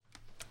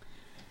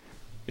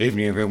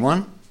Evening,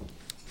 everyone.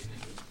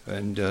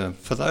 And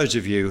for those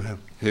of you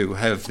who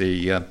have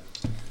the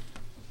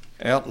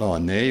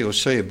outline there, you'll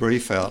see a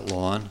brief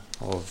outline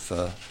of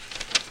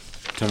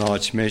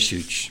tonight's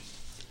message,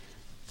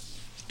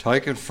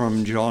 taken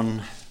from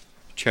John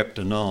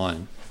chapter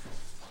 9.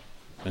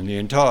 And the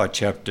entire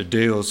chapter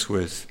deals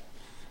with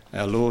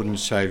our Lord and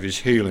Saviour's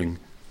healing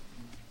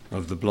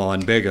of the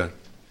blind beggar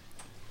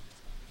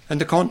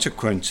and the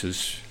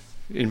consequences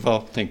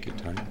involved. Thank you,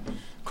 Tony.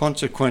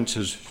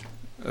 Consequences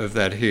of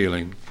that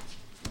healing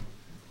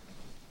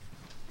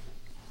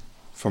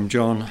from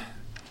John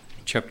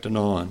chapter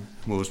 9.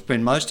 We'll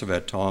spend most of our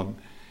time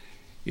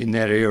in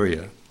that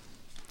area.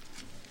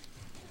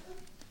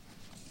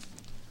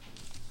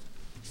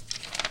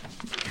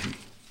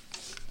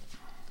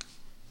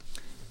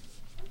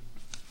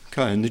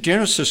 Okay, in the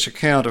Genesis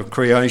account of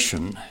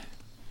creation,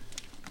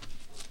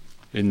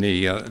 in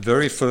the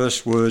very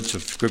first words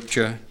of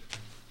Scripture,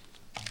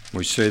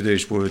 we see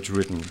these words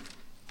written.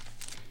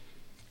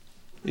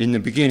 In the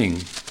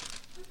beginning,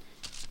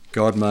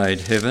 God made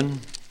heaven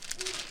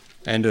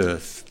and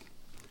earth,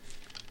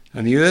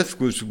 and the earth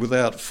was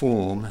without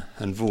form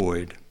and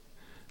void,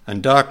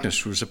 and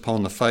darkness was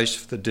upon the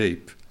face of the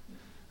deep,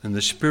 and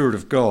the Spirit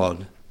of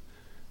God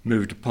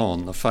moved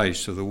upon the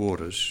face of the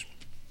waters.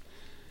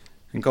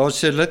 And God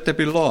said, "Let there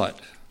be light,"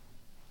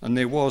 and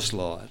there was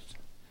light.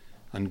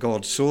 And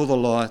God saw the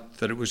light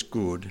that it was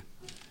good,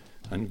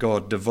 and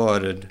God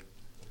divided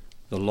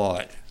the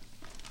light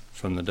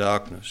from the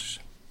darkness.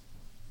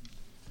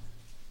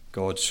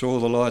 God saw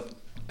the light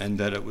and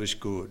that it was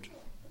good.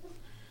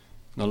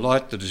 The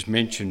light that is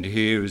mentioned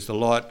here is the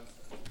light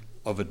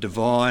of a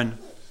divine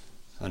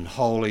and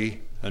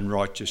holy and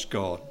righteous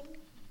God.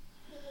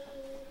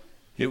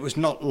 It was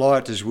not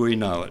light as we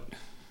know it.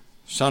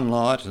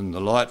 Sunlight and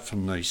the light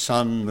from the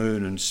sun,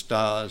 moon and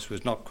stars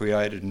was not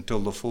created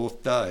until the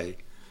fourth day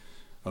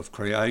of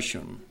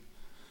creation.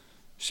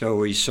 So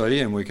we see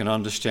and we can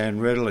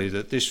understand readily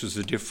that this was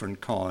a different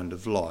kind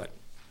of light.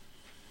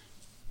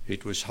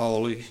 It was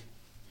holy.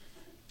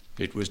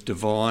 It was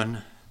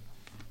divine.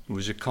 It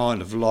was a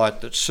kind of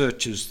light that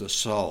searches the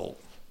soul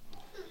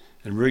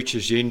and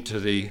reaches into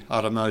the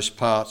uttermost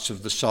parts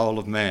of the soul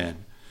of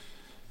man.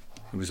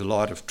 It was a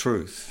light of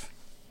truth,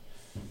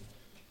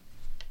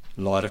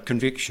 light of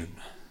conviction.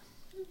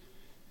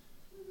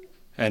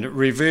 And it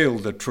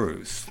revealed the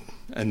truth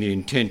and the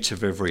intents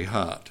of every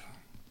heart.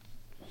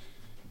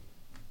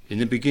 In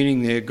the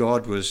beginning there,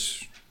 God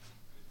was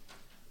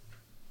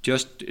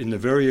just in the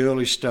very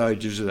early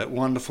stages of that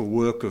wonderful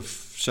work of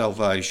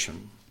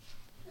salvation,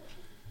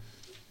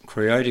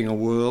 creating a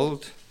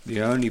world, the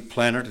only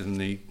planet in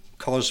the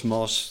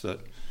cosmos that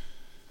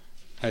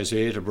has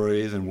air to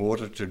breathe and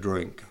water to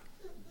drink,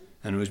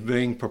 and was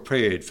being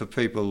prepared for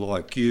people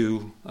like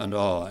you and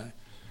I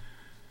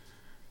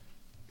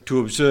to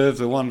observe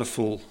the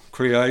wonderful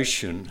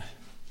creation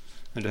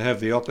and to have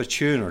the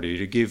opportunity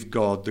to give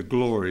God the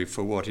glory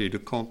for what he'd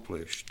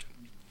accomplished.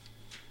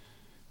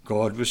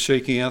 God was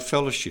seeking our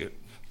fellowship.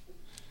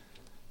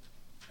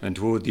 And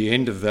toward the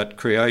end of that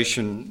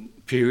creation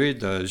period,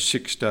 those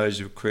 6 days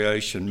of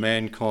creation,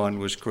 mankind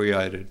was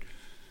created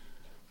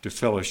to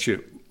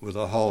fellowship with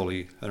a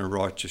holy and a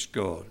righteous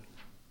God.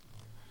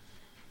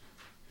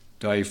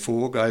 Day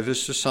 4 gave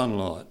us the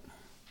sunlight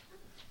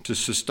to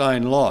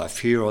sustain life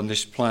here on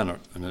this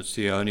planet, and it's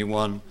the only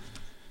one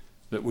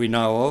that we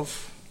know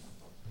of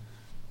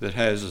that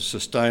has a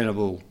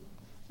sustainable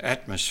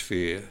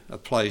atmosphere, a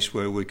place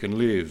where we can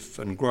live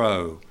and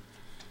grow.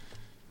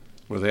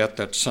 Without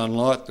that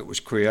sunlight that was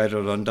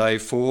created on day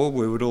 4,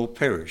 we would all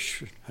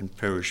perish, and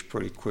perish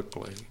pretty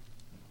quickly.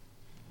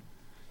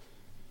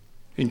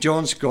 In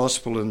John's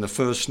Gospel, in the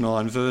first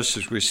 9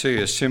 verses, we see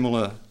a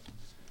similar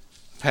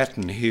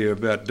pattern here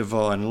about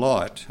divine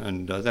light,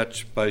 and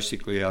that's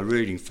basically our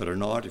reading for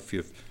tonight. If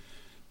you've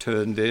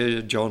turned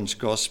there, John's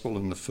Gospel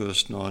in the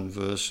first 9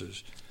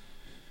 verses.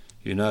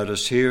 You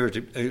notice here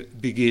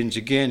it begins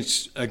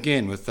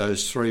again with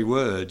those 3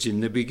 words, in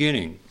the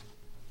beginning.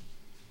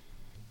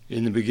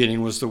 In the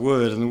beginning was the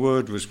Word, and the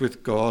Word was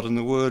with God, and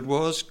the Word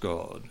was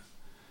God.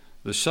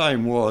 The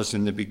same was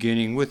in the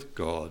beginning with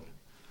God.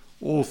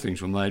 All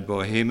things were made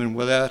by him, and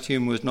without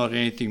him was not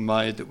anything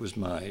made that was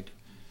made.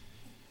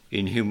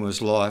 In him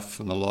was life,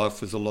 and the life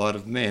was the light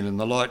of men, and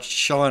the light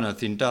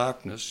shineth in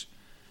darkness,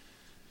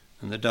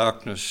 and the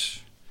darkness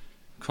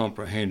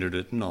comprehended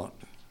it not.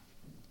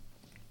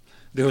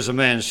 There was a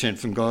man sent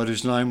from God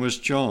whose name was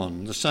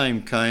John. The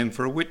same came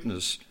for a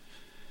witness,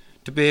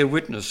 to bear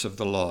witness of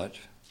the light,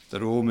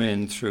 that all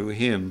men through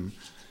him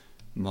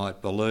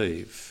might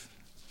believe.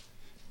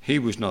 He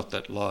was not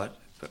that light,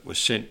 but was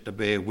sent to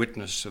bear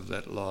witness of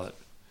that light.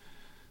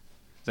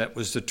 That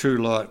was the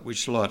true light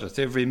which lighteth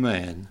every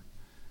man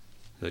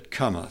that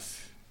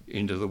cometh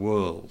into the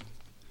world.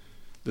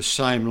 The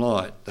same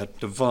light,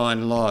 that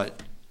divine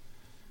light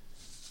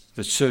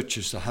that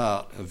searches the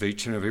heart of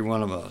each and every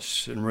one of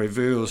us and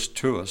reveals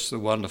to us the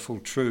wonderful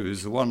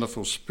truths, the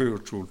wonderful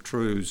spiritual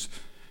truths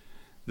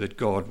that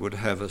God would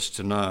have us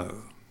to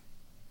know.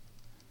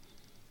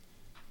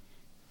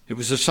 It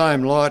was the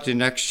same light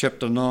in Acts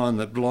chapter 9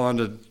 that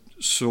blinded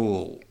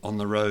Saul on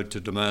the road to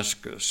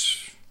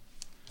Damascus,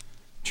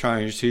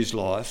 changed his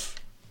life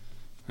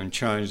and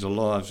changed the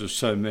lives of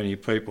so many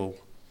people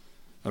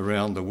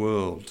around the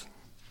world.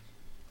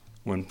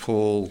 When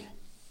Paul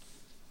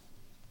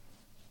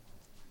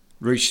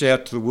reached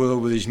out to the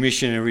world with his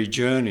missionary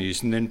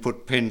journeys and then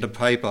put pen to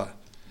paper,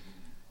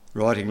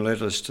 writing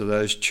letters to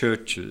those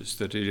churches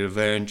that he'd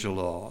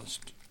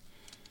evangelised.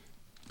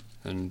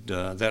 And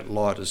that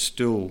light is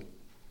still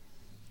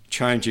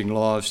changing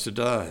lives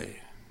today.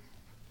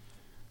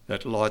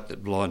 That light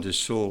that blinded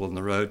Saul on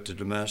the road to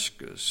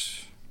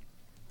Damascus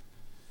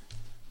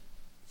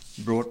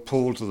brought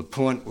Paul to the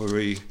point where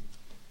he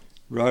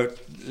wrote,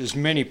 there's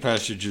many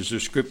passages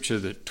of scripture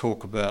that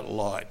talk about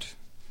light,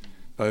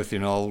 both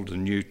in Old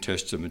and New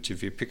Testaments.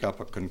 If you pick up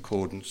a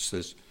concordance,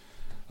 there's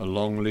a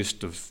long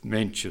list of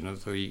mention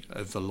of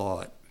the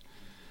light.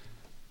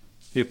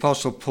 The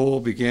Apostle Paul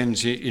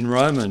begins in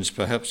Romans,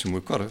 perhaps, and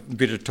we've got a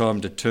bit of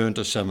time to turn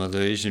to some of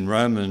these, in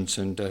Romans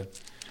and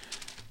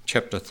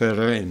chapter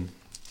 13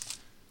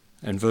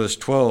 and verse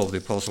 12, the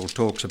Apostle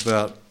talks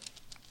about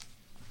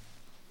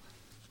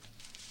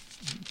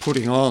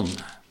putting on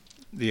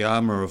the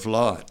armour of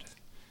light.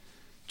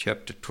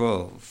 Chapter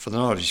 12, for the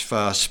night is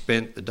fast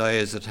spent, the day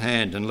is at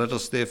hand, and let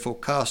us therefore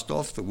cast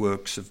off the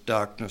works of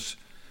darkness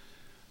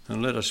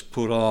and let us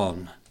put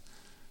on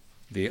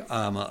the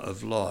armour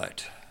of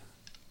light.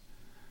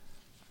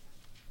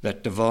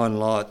 That divine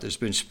light that's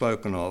been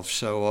spoken of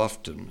so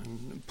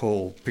often.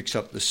 Paul picks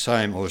up the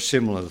same or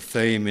similar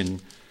theme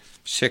in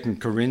 2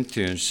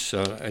 Corinthians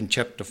and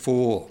chapter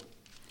 4.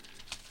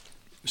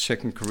 2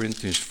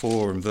 Corinthians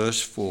 4 and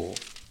verse 4.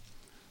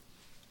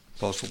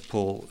 Apostle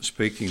Paul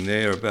speaking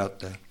there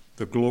about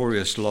the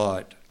glorious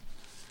light,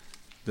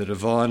 the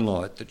divine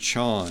light that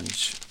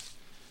shines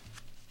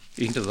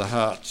into the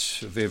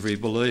hearts of every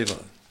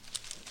believer,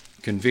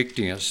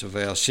 convicting us of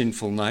our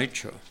sinful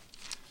nature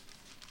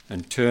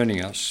and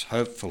turning us,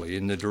 hopefully,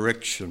 in the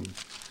direction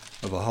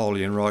of a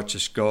holy and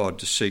righteous God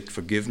to seek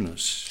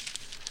forgiveness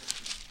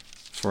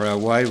for our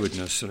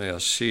waywardness and our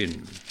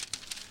sin.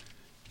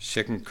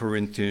 2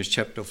 Corinthians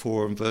chapter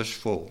 4 and verse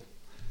 4.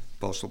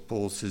 Apostle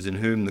Paul says, in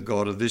whom the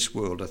God of this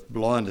world hath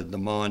blinded the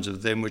minds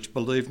of them which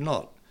believe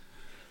not,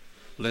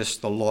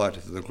 lest the light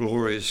of the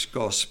glorious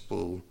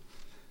gospel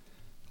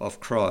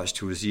of Christ,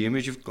 who is the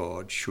image of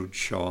God, should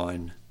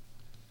shine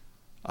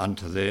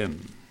unto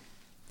them.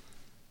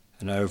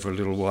 And over a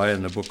little way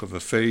in the book of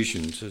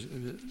Ephesians, a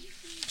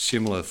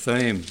similar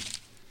theme.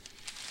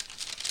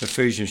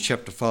 Ephesians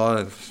chapter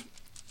 5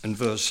 and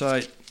verse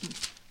 8.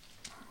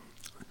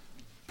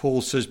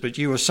 Paul says, but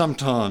you were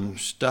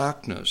sometimes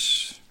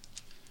darkness.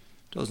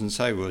 It doesn't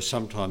say we were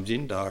sometimes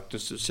in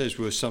darkness. It says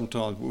we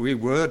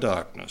were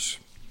darkness.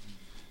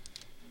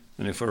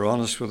 And if we're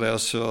honest with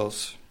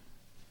ourselves,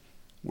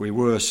 we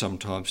were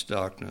sometimes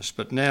darkness.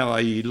 But now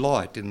are ye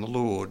light in the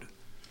Lord.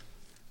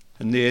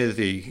 And there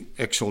the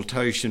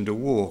exaltation to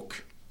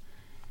walk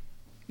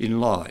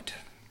in light.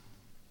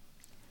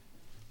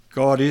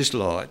 God is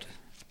light,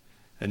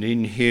 and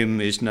in him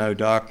is no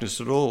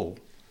darkness at all.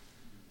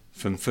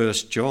 From 1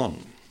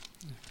 John,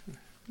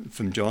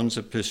 from John's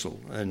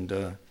epistle,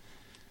 and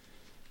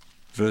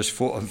verse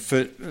 4,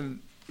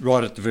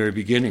 right at the very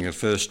beginning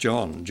of 1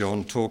 John,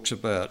 John talks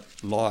about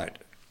light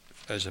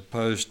as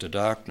opposed to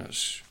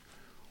darkness,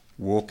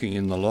 walking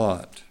in the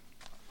light.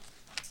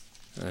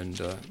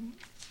 And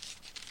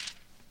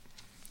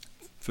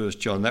 1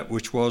 John, that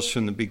which was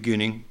from the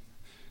beginning,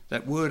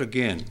 that word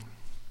again,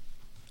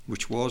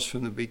 which was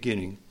from the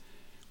beginning,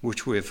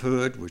 which we have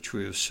heard, which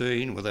we have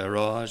seen with our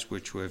eyes,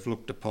 which we have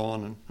looked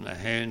upon, and our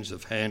hands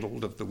have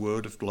handled of the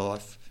word of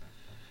life.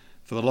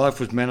 For the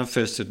life was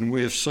manifested, and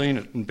we have seen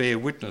it, and bear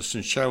witness,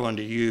 and show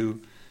unto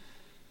you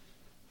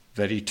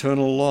that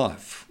eternal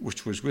life,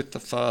 which was with the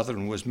Father,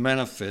 and was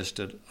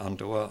manifested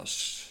unto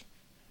us.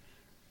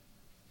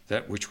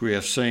 That which we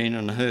have seen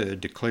and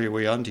heard declare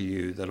we unto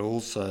you,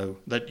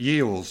 that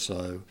ye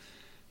also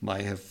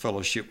may have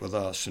fellowship with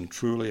us. And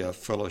truly our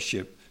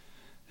fellowship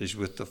is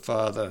with the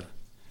Father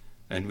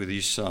and with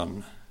his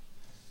Son,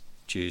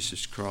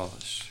 Jesus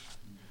Christ.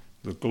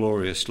 The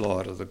glorious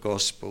light of the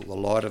gospel, the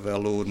light of our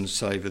Lord and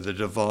Saviour, the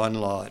divine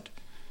light.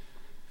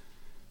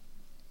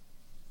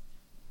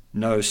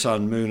 No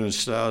sun, moon and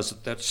stars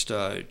at that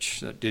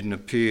stage. That didn't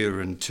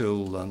appear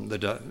until the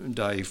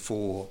day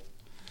 4.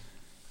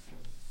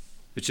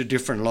 It's a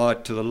different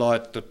light to the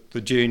light that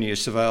the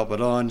genius of Albert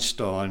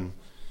Einstein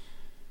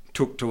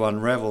took to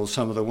unravel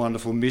some of the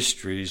wonderful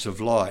mysteries of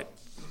light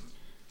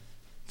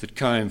that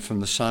came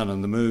from the sun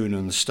and the moon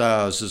and the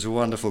stars as a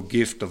wonderful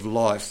gift of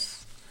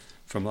life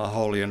from a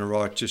holy and a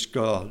righteous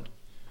God.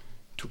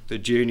 Took the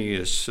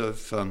genius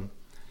of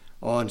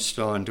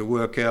Einstein to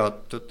work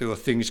out that there were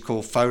things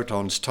called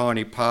photons,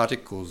 tiny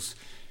particles.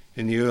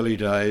 In the early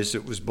days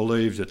it was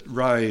believed that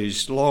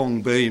rays,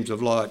 long beams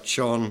of light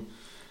shone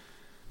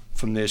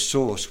from their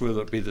source,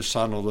 whether it be the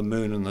sun or the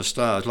moon and the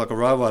stars, like a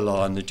railway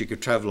line that you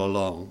could travel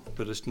along,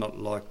 but it's not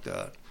like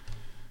that.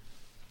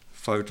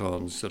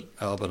 Photons that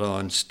Albert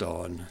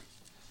Einstein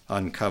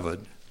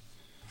uncovered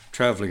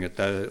travelling at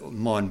that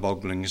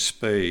mind-boggling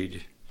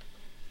speed,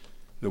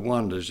 the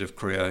wonders of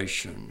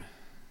creation.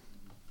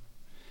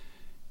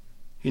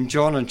 In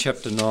John in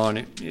chapter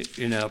 9,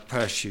 in our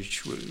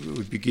passage,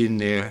 we begin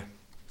there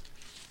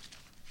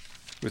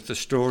with the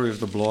story of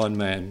the blind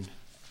man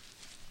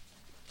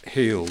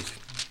healed.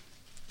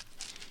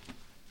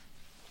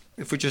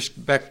 If we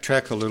just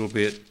backtrack a little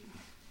bit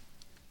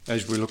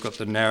as we look at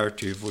the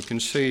narrative, we can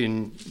see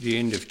in the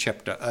end of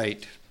chapter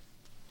 8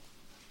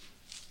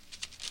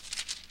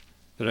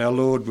 that our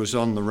Lord was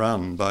on the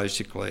run,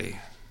 basically.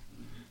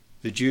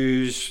 The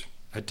Jews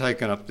had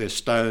taken up their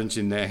stones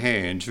in their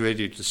hands,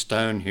 ready to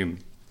stone him.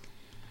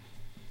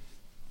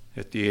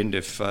 At the end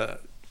of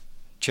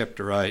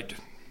chapter 8,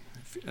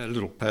 a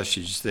little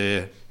passage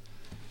there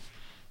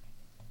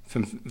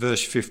from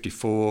verse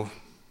 54,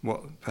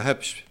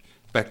 perhaps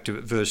back to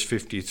verse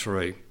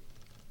 53.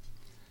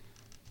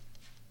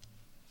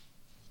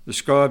 The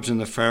scribes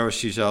and the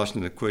Pharisees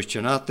asking the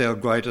question, "Art thou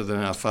greater than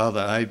our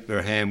father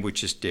Abraham,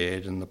 which is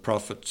dead, and the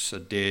prophets are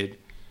dead?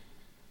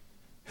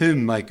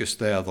 Whom makest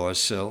thou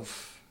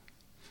thyself?"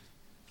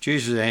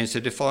 Jesus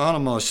answered, "If I honour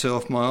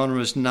myself, my honour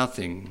is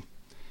nothing.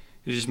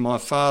 It is my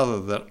Father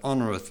that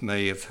honoureth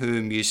me, of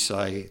whom ye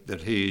say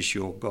that he is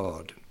your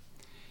God.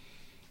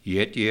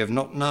 Yet ye have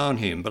not known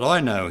him, but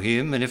I know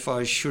him, and if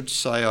I should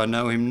say I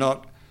know him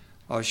not,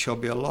 I shall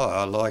be a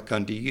liar like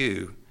unto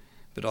you.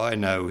 But I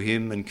know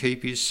him, and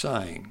keep his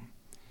saying.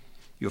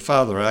 Your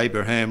father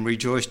Abraham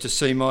rejoiced to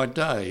see my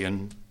day,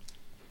 and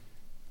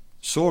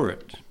saw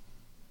it,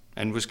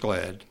 and was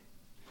glad.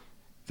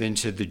 Then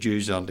said the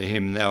Jews unto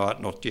him, Thou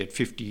art not yet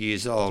 50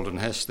 years old, and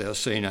hast thou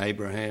seen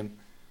Abraham?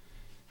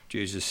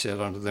 Jesus said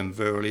unto them,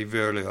 Verily,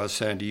 verily, I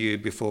say unto you,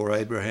 before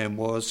Abraham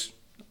was,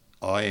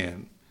 I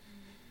am.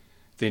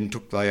 Then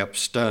took they up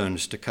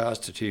stones to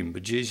cast at him,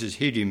 but Jesus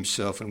hid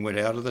himself and went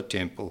out of the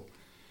temple,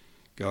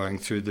 going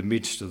through the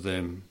midst of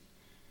them,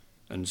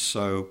 and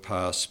so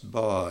passed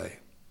by.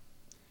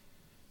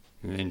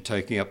 And then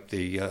taking up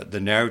the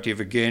narrative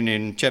again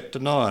in chapter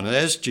 9,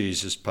 as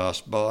Jesus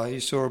passed by, he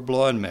saw a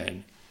blind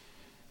man,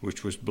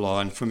 which was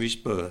blind from his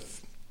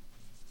birth.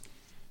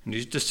 And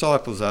his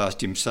disciples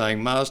asked him,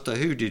 saying, Master,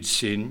 who did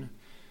sin,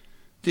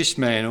 this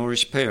man or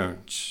his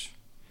parents,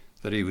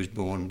 that he was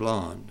born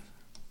blind?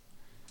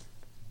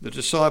 The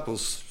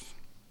disciples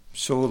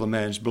saw the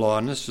man's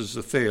blindness as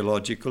a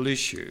theological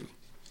issue.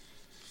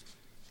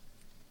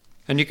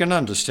 And you can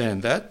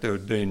understand that. There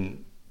had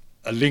been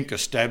a link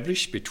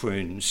established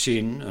between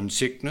sin and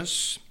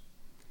sickness,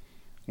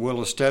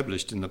 well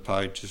established in the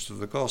pages of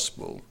the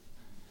Gospel.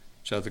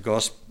 So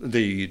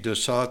the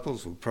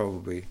disciples were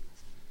probably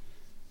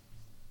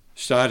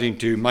starting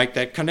to make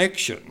that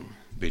connection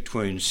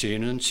between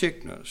sin and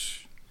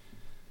sickness.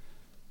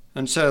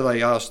 And so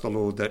they asked the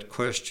Lord that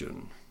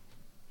question.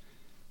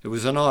 It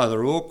was an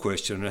either-or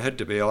question. It had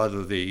to be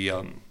either the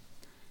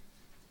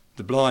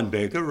blind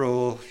beggar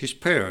or his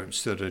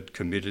parents that had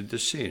committed the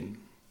sin.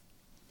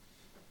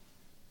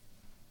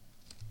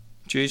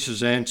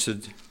 Jesus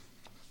answered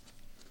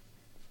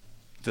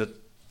that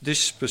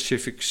this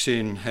specific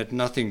sin had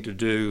nothing to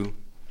do,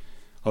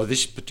 or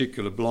this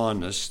particular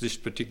blindness, this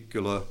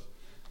particular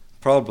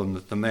problem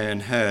that the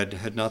man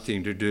had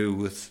nothing to do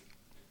with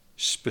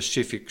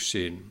specific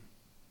sin.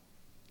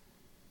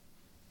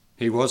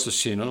 He was a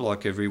sinner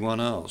like everyone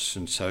else,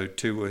 and so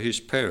too were his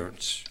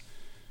parents.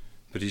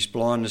 But his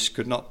blindness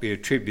could not be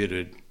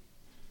attributed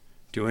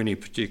to any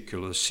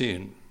particular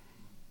sin.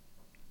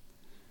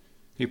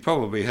 He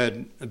probably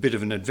had a bit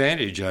of an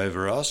advantage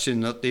over us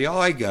in that the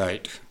eye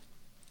gate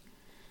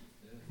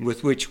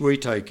with which we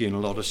take in a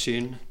lot of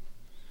sin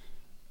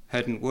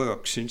hadn't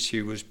worked since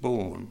he was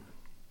born.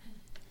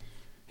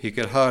 He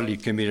could hardly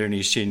commit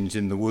any sins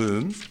in the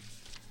womb,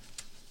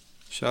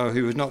 so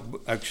he was not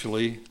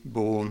actually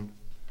born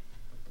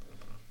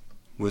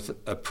with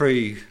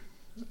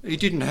he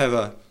didn't have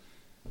a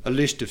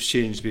list of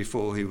sins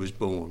before he was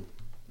born.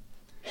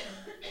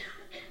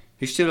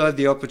 He still had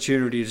the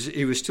opportunity,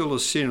 he was still a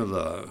sinner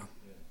though.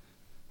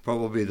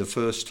 Probably the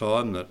first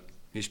time that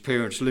his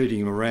parents leading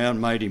him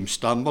around made him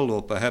stumble,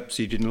 or perhaps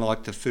he didn't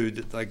like the food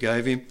that they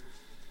gave him.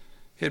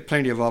 He had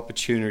plenty of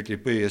opportunity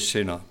to be a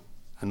sinner,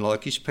 and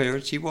like his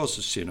parents, he was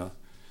a sinner.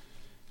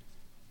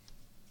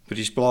 But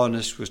his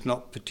blindness was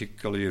not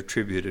particularly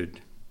attributed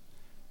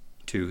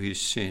to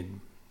his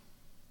sin.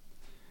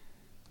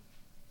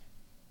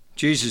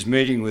 Jesus'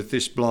 meeting with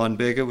this blind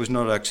beggar was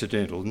not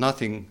accidental.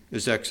 Nothing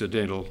is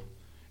accidental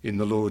in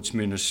the Lord's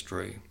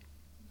ministry.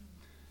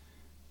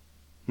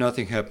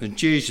 Nothing happened.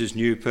 Jesus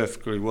knew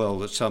perfectly well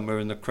that somewhere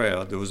in the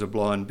crowd there was a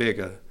blind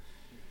beggar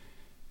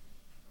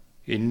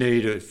in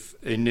need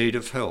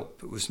of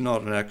help. It was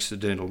not an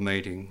accidental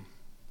meeting.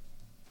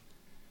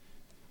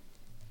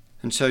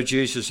 And so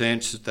Jesus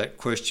answered that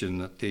question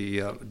that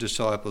the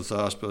disciples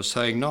asked by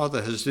saying,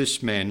 Neither has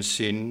this man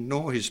sinned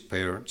nor his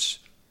parents,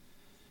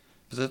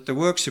 but that the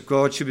works of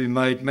God should be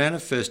made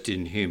manifest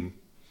in him.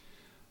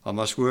 I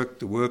must work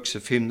the works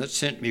of him that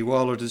sent me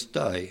while it is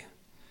day.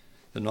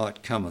 The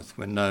night cometh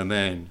when no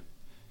man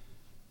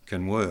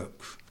can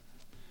work.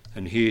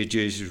 And here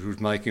Jesus was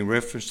making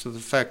reference to the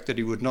fact that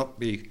he would not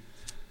be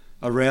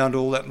around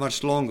all that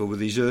much longer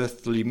with his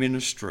earthly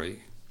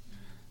ministry.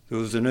 There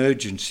was an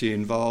urgency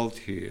involved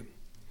here.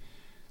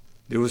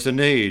 There was a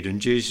need, and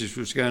Jesus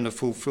was going to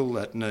fulfill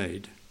that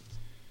need.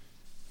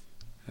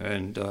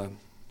 And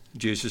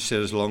Jesus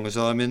said, as long as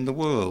I'm in the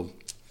world,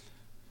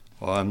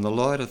 I am the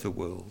light of the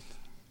world.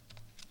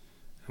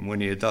 And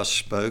when he had thus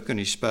spoken,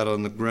 he spat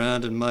on the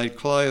ground and made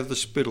clay of the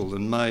spittle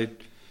and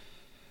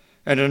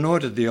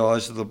anointed the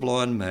eyes of the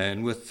blind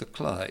man with the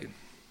clay.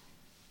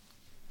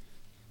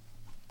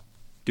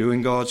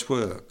 Doing God's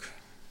work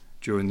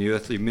during the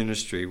earthly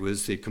ministry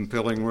was the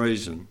compelling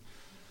reason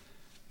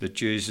that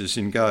Jesus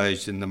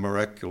engaged in the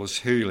miraculous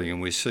healing.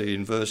 And we see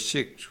in verse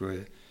 6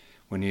 where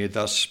when he had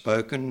thus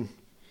spoken,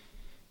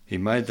 he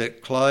made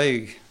that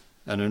clay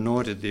and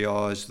anointed the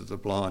eyes of the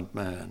blind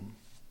man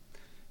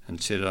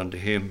and said unto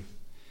him,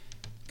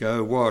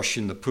 Go wash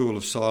in the pool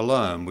of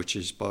Siloam, which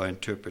is by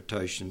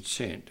interpretation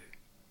sent.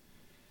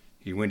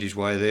 He went his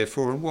way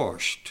therefore and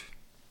washed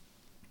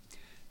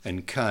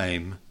and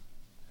came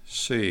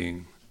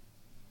seeing.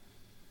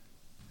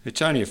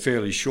 It's only a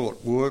fairly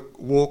short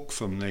walk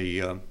from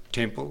the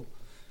temple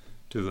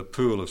to the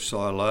pool of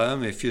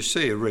Siloam. If you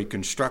see a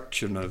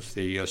reconstruction of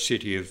the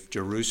city of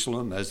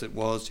Jerusalem as it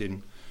was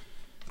in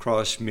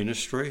Christ's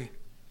ministry,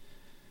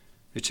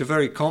 it's a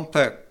very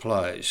compact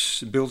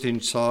place built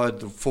inside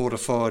the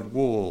fortified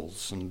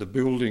walls, and the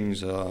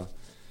buildings are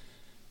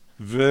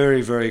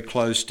very, very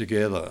close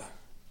together.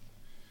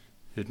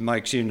 It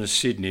makes inner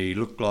Sydney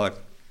look like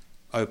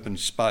open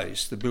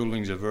space. The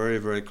buildings are very,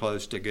 very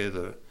close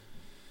together.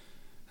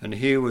 And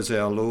here was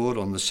our Lord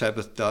on the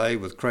Sabbath day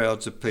with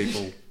crowds of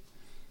people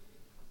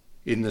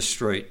in the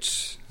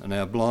streets, and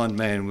our blind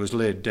man was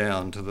led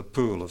down to the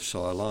pool of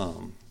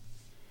Siloam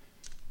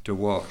to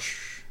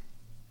wash.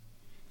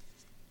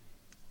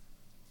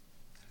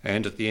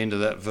 And at the end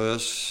of that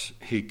verse,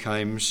 he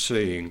came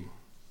seeing.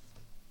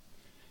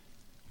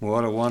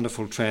 What a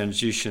wonderful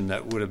transition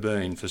that would have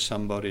been for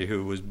somebody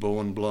who was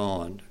born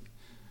blind.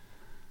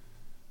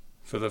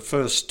 For the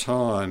first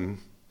time,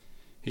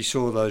 he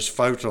saw those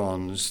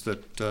photons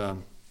that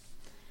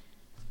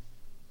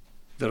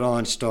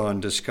Einstein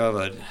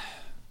discovered.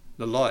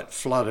 The light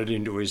flooded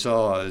into his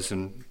eyes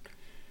and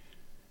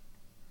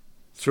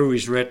through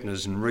his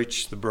retinas and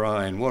reached the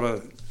brain.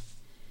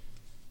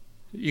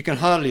 You can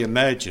hardly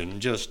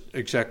imagine just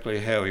exactly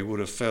how he would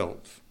have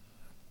felt.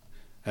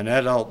 An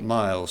adult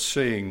male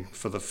seeing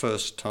for the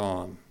first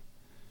time,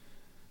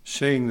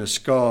 seeing the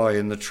sky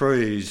and the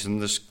trees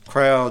and this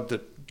crowd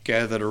that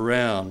gathered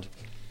around,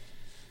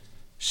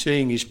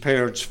 seeing his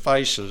parents'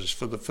 faces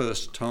for the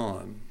first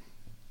time.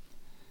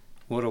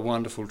 What a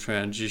wonderful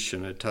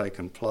transition had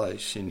taken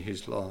place in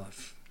his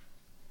life.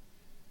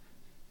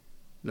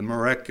 The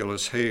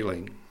miraculous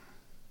healing.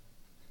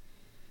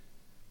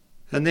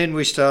 And then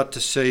we start to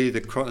see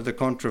the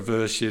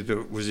controversy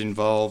that was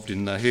involved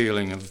in the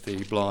healing of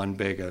the blind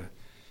beggar.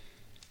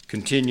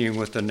 Continuing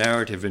with the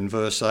narrative in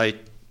verse 8,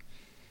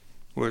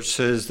 where it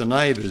says, The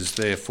neighbours,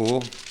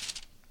 therefore,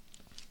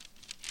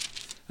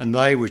 and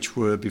they which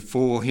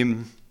before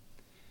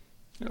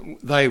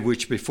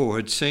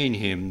had seen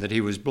him, that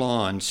he was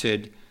blind,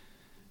 said,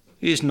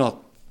 Is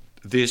not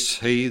this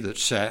he that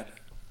sat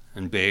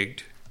and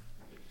begged?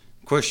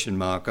 Question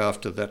mark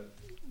after that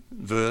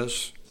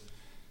verse.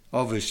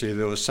 Obviously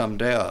there was some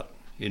doubt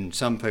in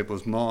some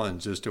people's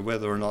minds as to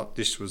whether or not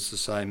this was the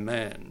same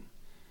man.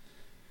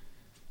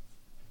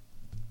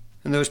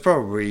 And there was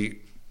probably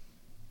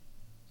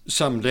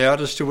some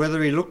doubt as to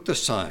whether he looked the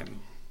same.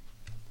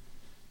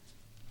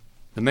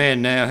 The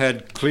man now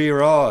had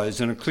clear eyes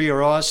and a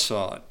clear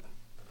eyesight.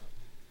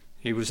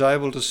 He was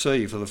able to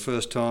see for the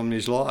first time in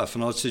his life,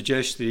 and I'd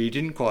suggest that he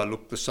didn't quite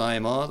look the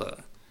same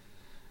either.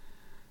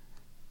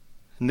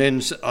 And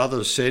then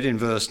others said in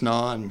verse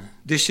 9,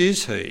 This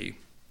is he.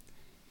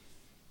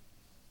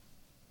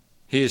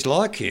 He is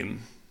like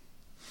him.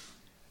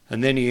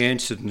 And then he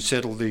answered and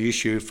settled the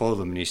issue for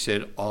them, and he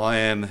said, I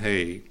am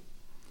he.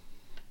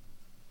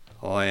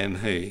 I am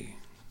he.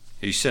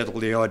 He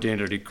settled the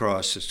identity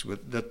crisis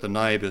that the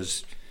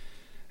neighbours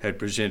had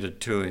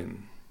presented to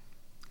him.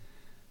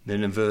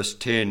 Then in verse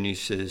 10 he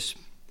says,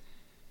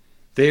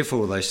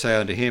 Therefore they say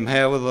unto him,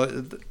 How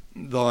were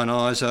thine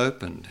eyes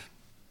opened?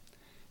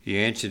 He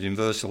answered in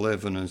verse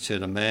 11 and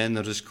said, A man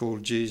that is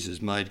called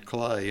Jesus made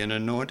clay and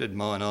anointed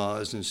mine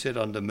eyes and said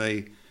unto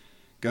me,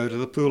 Go to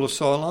the pool of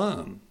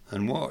Siloam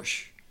and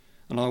wash.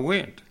 And I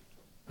went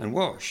and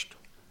washed,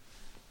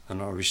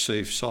 and I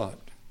received sight.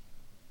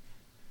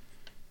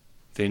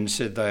 Then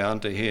said they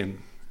unto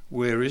him,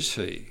 Where is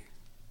he?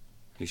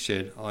 He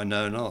said, I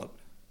know not.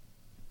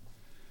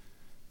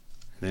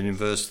 Then in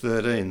verse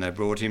 13 they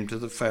brought him to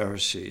the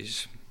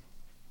Pharisees,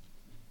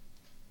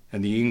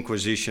 and the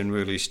Inquisition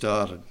really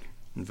started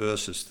in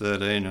verses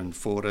 13 and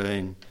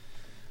 14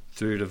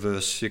 through to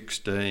verse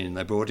 16.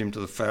 They brought him to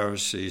the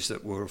Pharisees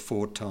that were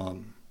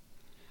aforetime.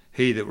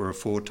 He that were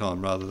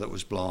aforetime, rather, that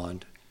was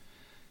blind.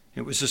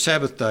 It was the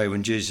Sabbath day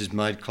when Jesus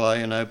made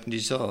clay and opened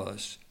his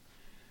eyes.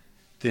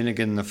 Then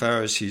again the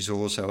Pharisees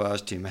also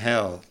asked him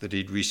how that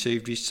he'd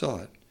received his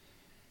sight.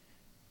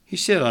 He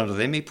said unto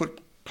them, He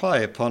put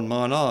clay upon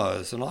mine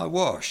eyes, and I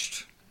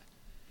washed,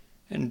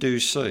 and do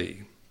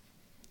see.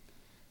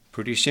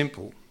 Pretty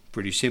simple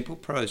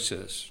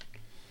process.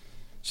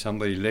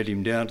 Somebody led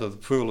him down to the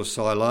pool of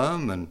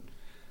Siloam and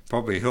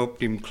probably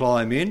helped him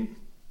climb in.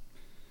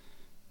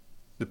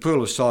 The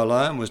pool of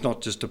Siloam was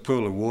not just a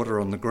pool of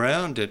water on the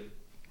ground, it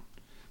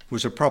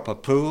was a proper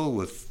pool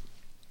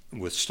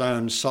with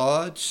stone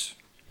sides,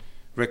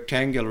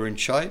 rectangular in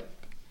shape,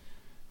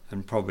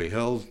 and probably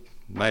held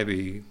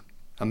maybe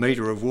a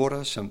metre of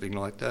water, something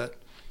like that.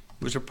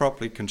 It was a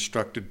properly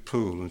constructed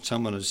pool, and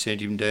someone had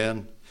sent him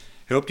down,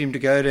 helped him to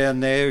go down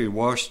there. He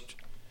washed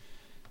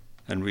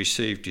and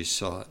received his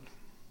sight.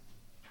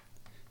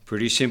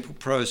 Pretty simple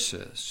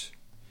process.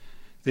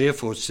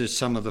 Therefore, says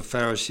some of the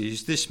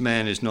Pharisees, this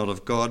man is not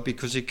of God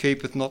because he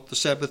keepeth not the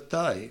Sabbath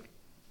day.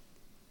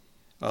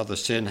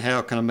 Others said,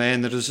 how can a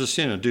man that is a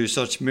sinner do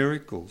such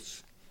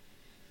miracles?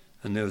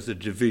 And there was a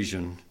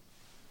division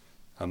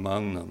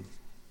among them.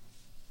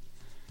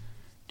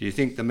 Do you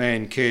think the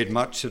man cared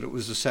much that it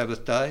was the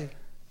Sabbath day?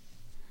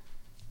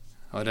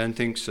 I don't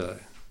think so.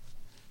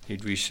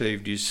 He'd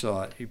received his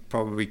sight. He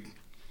probably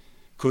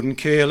couldn't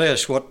care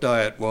less what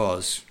day it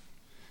was.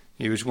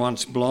 He was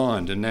once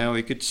blind and now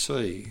he could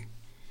see.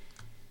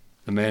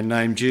 The man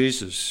named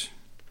Jesus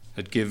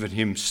had given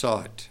him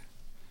sight.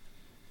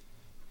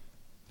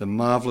 The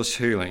marvellous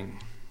healing.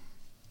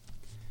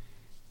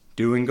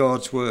 Doing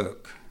God's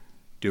work,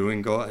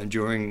 during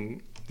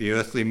the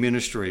earthly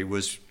ministry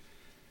was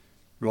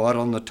right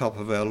on the top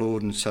of our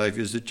Lord and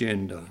Saviour's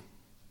agenda.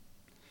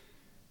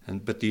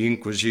 But the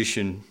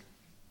Inquisition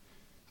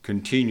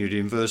continued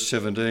in verse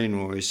 17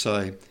 where we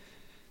say,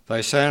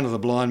 they say unto the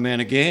blind man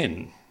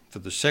again for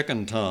the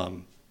second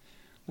time,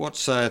 what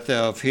sayest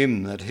thou of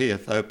him that he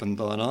hath opened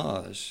thine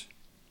eyes?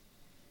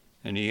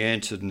 And he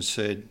answered and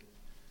said,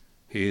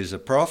 he is a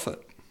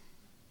prophet.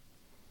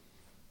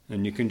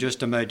 And you can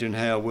just imagine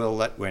how well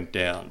that went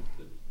down.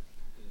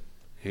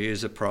 He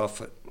is a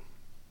prophet.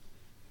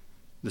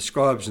 The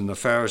scribes and the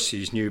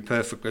Pharisees knew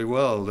perfectly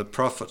well that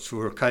prophets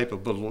were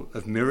capable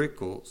of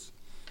miracles.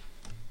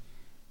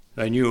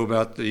 They knew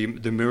about the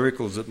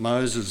miracles that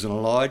Moses and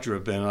Elijah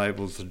had been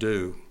able to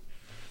do.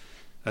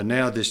 And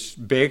now this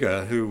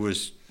beggar, who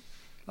was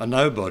a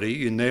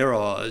nobody in their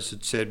eyes,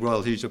 had said,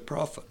 well, he's a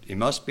prophet. He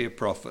must be a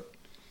prophet.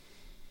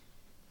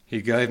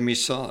 He gave me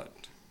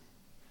sight.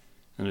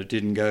 And it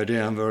didn't go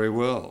down very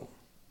well.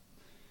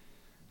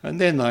 And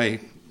then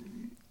they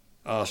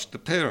asked the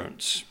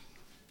parents.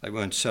 They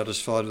weren't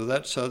satisfied with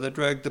that, so they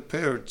dragged the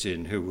parents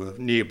in, who were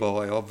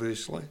nearby,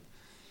 obviously.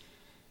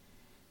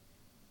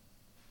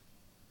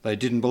 They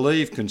didn't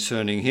believe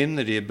concerning him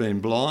that he had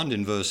been blind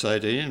in verse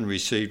 18 and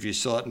received his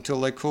sight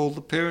until they called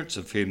the parents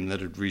of him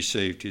that had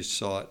received his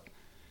sight.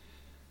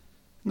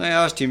 And they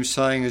asked him,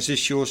 saying, is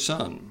this your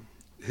son,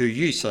 who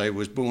ye say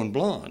was born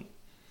blind?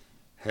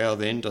 How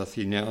then doth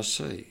he now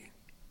see?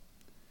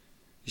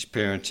 His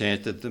parents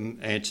answered them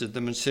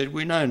and said,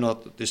 we know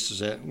that this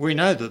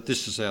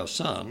is our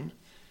son,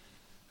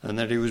 and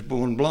that he was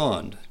born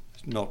blind.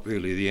 It's not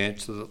really the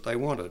answer that they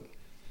wanted.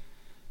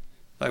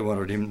 They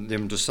wanted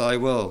them to say,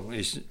 well,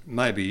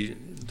 maybe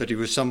that he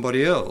was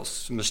somebody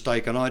else,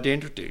 mistaken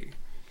identity.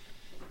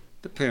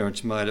 The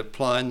parents made it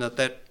plain that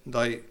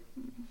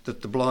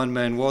the blind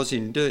man was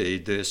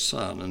indeed their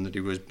son, and that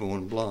he was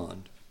born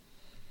blind.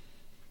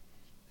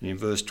 And in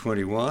verse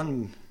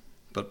 21,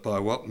 but by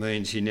what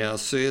means he now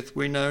seeth,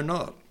 we know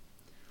not.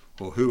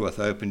 Or who hath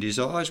opened his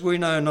eyes, we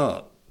know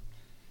not.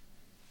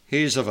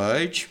 He is of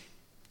age,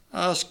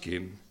 ask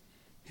him,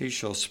 he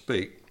shall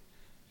speak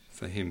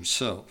for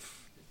himself.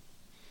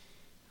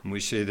 And we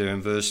see there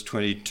in verse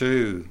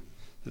 22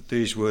 that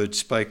these words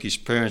spake his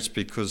parents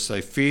because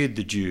they feared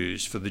the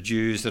Jews, for the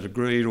Jews had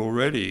agreed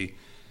already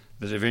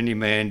that if any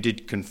man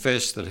did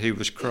confess that he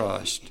was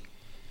Christ,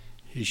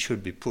 he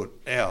should be put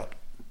out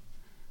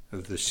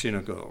of the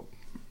synagogue.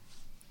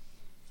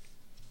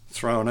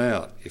 Thrown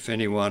out if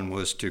anyone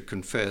was to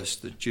confess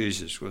that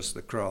Jesus was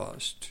the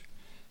Christ.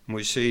 And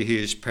we see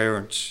here his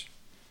parents,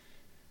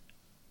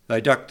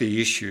 they ducked the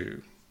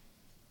issue.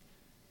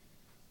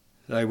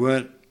 They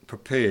weren't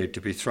prepared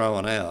to be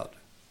thrown out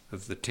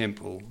of the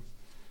temple.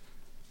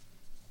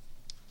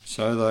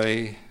 So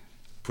they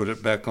put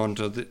it back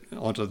onto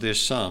their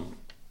son.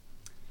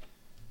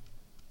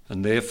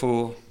 And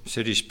therefore,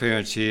 said his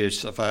parents, he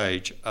is of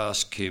age,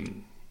 ask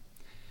him.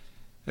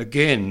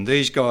 Again,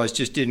 these guys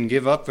just didn't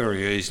give up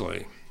very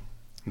easily.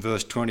 In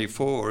verse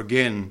 24,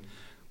 again,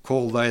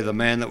 called they the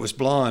man that was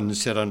blind and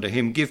said unto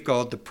him, give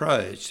God the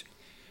praise.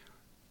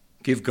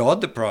 Give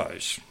God the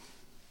praise,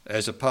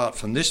 as apart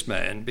from this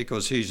man,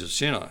 because he's a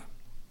sinner.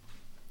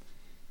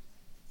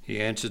 He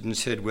answered and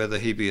said, whether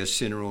he be a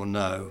sinner or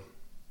no,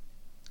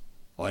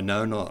 I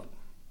know not.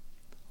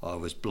 I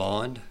was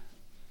blind,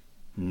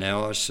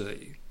 now I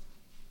see.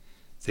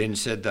 Then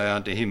said they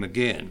unto him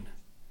again,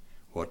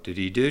 what did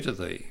he do to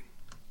thee?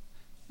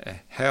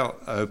 How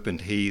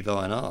opened he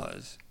thine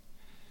eyes?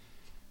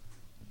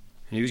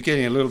 And he was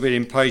getting a little bit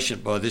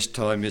impatient by this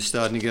time. He was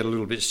starting to get a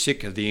little bit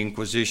sick of the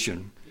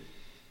Inquisition.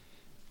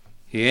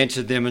 He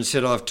answered them and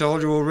said, "I've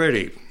told you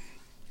already,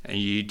 and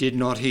ye did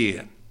not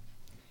hear.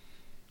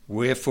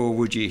 Wherefore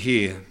would ye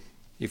hear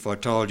if I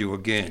told you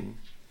again?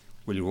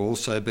 Will you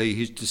also be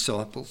his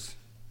disciples?"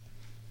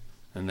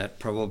 And that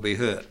probably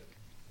hurt.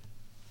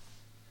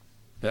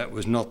 That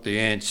was not the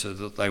answer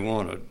that they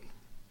wanted.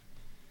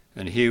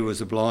 And here was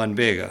a blind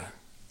beggar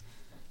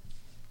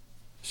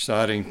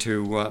starting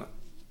to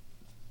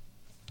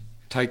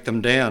take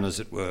them down, as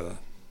it were,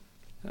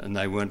 and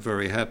they weren't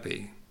very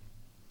happy.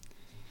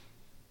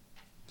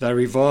 They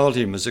reviled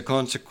him as a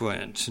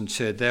consequence and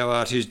said, "Thou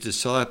art his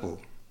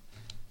disciple,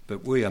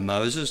 but we are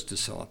Moses'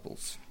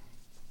 disciples."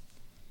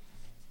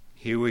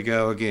 Here we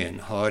go again,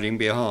 hiding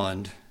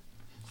behind,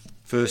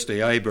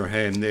 firstly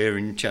Abraham there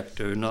in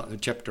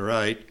chapter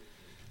 8,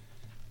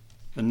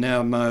 and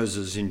now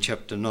Moses in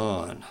chapter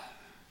 9,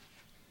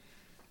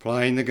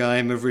 playing the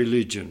game of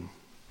religion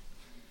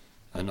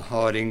and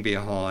hiding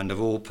behind, of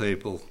all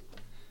people,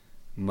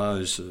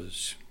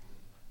 Moses,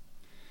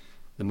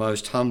 the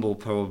most humble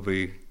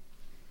probably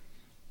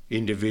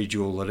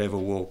individual that ever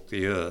walked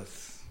the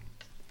earth.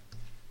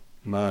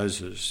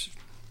 Moses.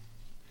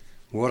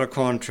 What a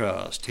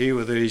contrast. Here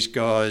were these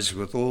guys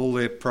with all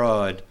their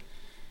pride,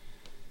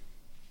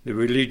 the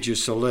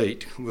religious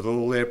elite with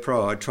all their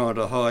pride, trying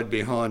to hide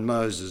behind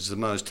Moses, the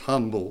most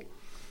humble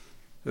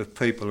of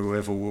people who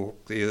ever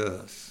walked the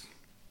earth.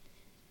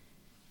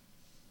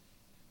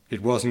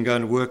 It wasn't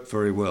going to work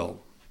very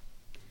well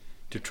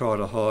to try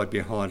to hide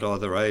behind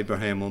either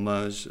Abraham or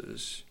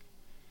Moses,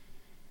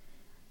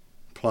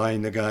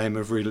 playing the game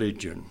of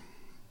religion.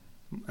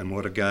 And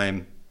what a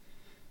game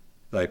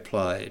they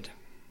played.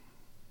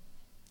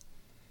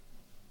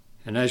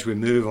 And as we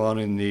move on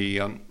in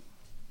the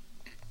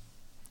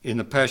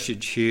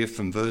passage here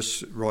from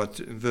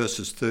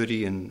verses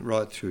 30 and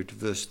right through to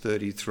verse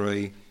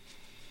 33,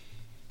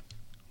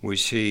 we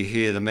see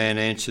here, "The man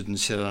answered and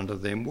said unto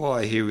them,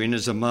 Why, herein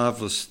is a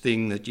marvellous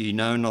thing that ye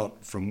know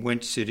not from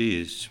whence it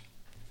is."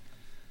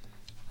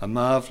 A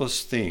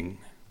marvellous thing.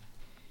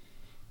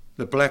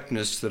 The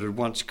blackness that had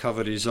once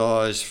covered his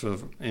eyes for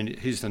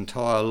his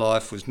entire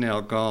life was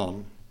now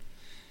gone.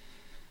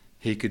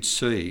 He could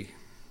see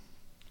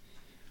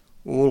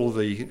all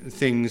the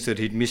things that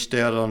he'd missed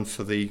out on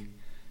for the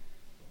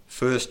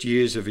first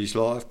years of his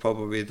life.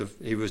 Probably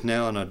he was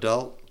now an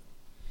adult.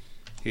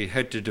 He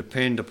had to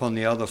depend upon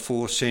the other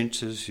four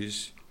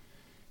senses,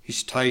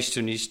 his taste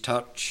and his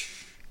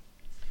touch,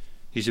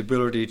 his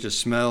ability to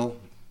smell,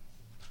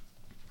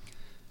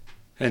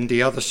 and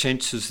the other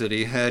senses that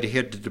he had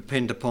to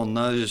depend upon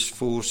those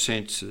four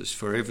senses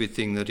for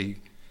everything that he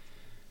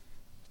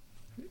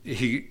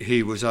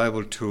was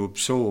able to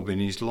absorb in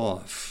his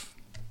life.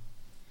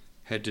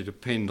 Had to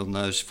depend on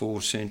those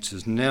four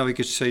senses. Now he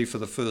could see for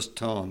the first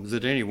time. Is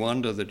it any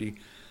wonder that he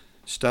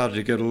started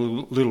to get a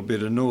little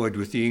bit annoyed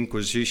with the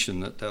Inquisition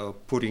that they were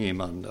putting him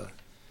under?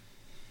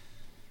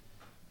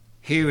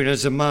 Herein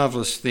is a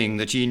marvellous thing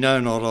that ye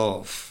know not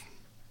of.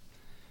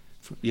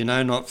 You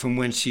know not from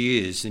whence he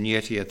is, and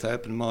yet he hath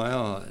opened my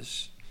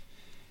eyes.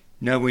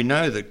 Now we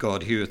know that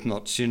God heareth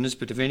not sinners,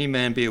 but if any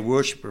man be a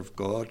worshipper of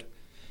God,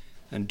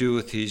 and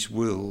doeth his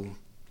will,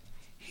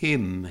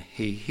 him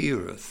he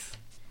heareth.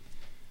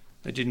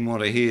 They didn't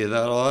want to hear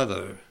that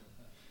either.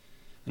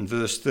 In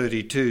verse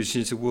 32,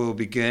 "Since the world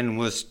began,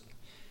 was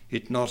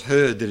it not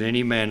heard that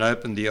any man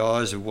opened the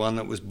eyes of one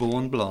that was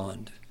born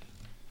blind?"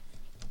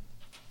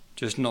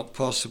 Just not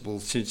possible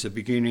since the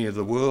beginning of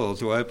the world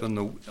to open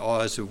the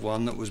eyes of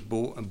one that was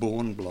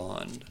born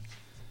blind.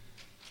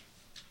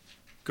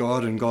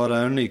 God and God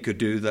only could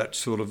do that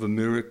sort of a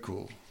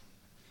miracle.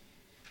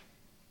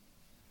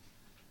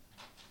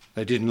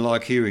 They didn't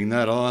like hearing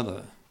that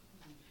either.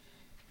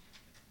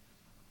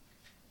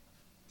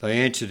 They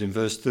answered in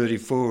verse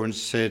 34 and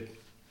said,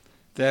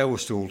 "Thou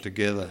wast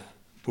altogether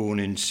born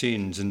in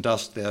sins, and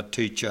dost thou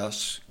teach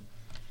us?"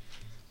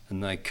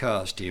 And they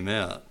cast him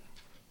out.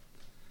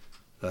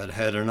 They'd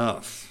had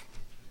enough.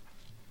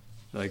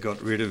 They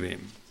got rid of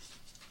him.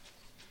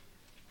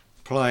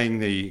 Playing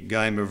the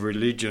game of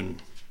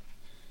religion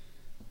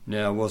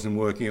now wasn't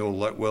working all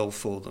that well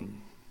for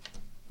them.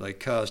 They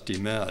cast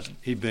him out.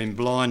 They'd been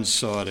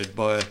blindsided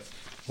by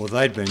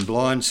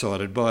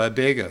a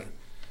beggar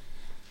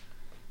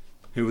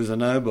who was a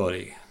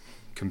nobody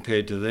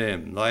compared to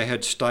them. They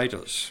had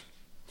status.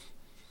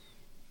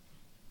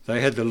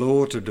 They had the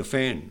law to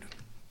defend.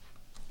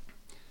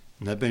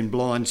 And they've been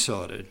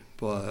blindsided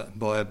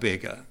by a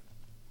beggar.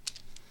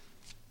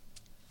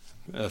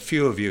 A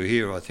few of you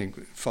here, I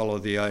think, follow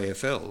the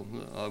AFL.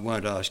 I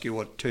won't ask you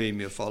what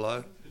team you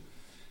follow.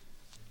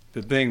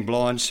 But being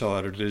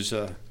blindsided is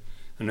an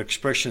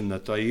expression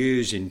that they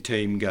use in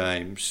team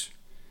games.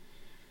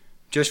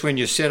 Just when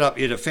you set up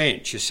your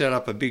defence, you set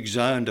up a big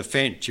zone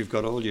defence, you've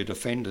got all your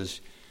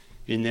defenders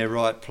in their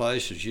right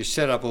places. You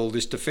set up all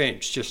this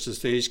defence, just as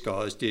these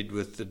guys did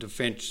with the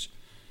defence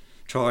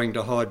trying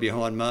to hide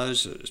behind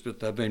Moses, but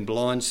they've been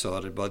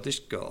blindsided by this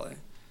guy.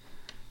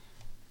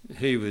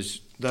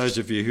 those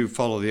of you who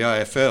follow the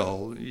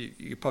AFL,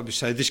 you probably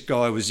say this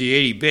guy was the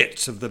Eddie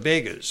Betts of the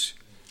beggars.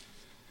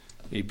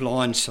 He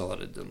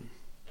blindsided them.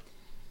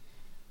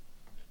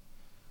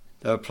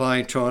 They were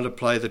trying to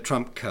play the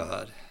trump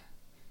card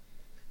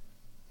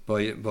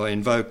by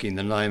invoking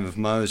the name of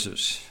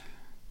Moses,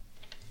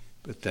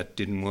 but that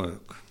didn't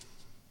work.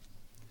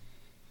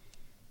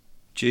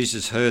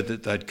 Jesus heard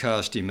that they'd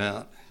cast him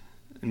out,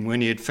 and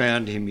when he had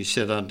found him, he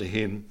said unto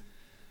him,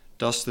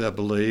 Dost thou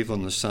believe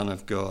on the Son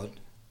of God?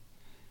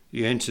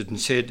 He answered and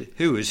said,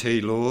 Who is he,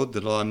 Lord,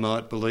 that I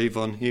might believe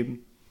on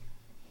him?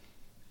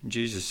 And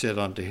Jesus said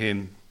unto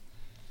him,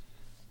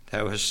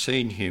 Thou hast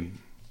seen him,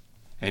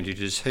 and it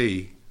is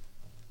he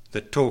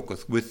that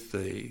talketh with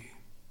thee.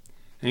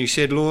 And he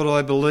said, Lord,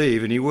 I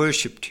believe, and he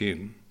worshipped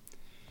him.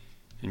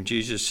 And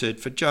Jesus said,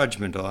 For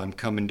judgment I am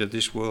come into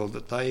this world,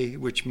 that they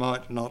which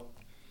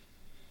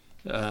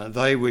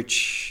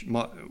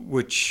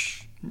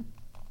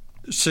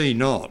see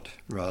not,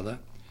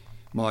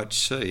 might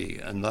see,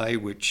 and they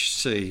which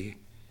see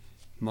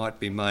might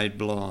be made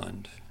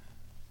blind.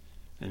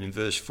 And in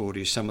verse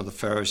 40, some of the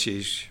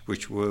Pharisees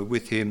which were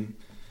with him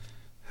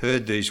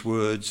heard these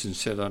words and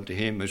said unto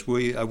him,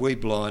 Are we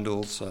blind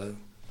also?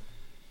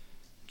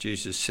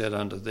 Jesus said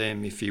unto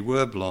them, If ye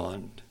were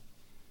blind,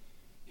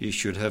 ye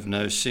should have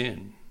no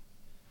sin.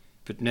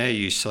 But now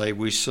ye say,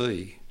 We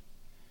see,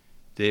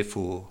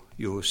 therefore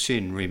your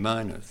sin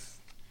remaineth.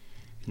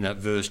 In that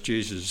verse,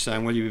 Jesus is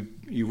saying, well,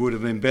 you would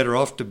have been better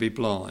off to be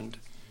blind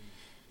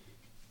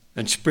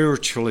and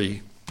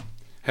spiritually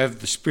have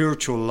the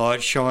spiritual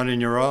light shine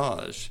in your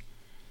eyes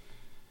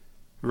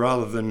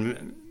rather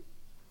than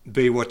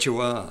be what you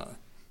are.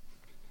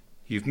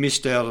 You've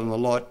missed out on the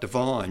light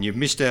divine. You've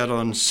missed out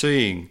on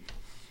seeing.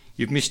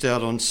 You've missed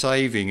out on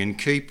saving and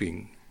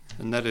keeping.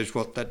 And that is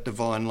what that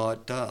divine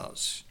light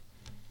does.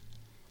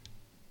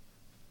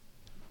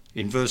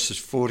 In verses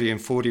 40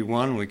 and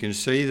 41, we can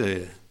see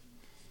there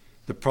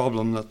the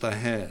problem that they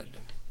had.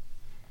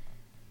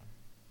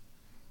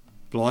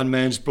 Blind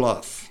man's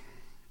bluff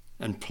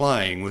and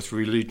playing with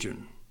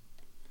religion.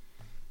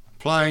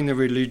 Playing the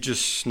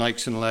religious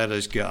snakes and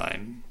ladders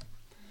game.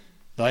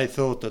 They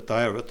thought that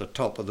they were at the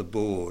top of the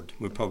board.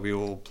 We probably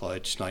all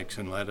played snakes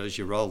and ladders.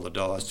 You roll the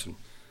dice and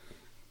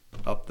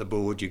up the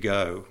board you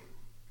go.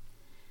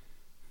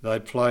 They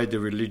played the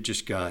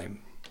religious game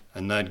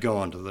and they'd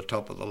gone to the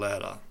top of the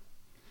ladder.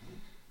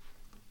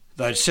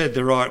 They'd said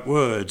the right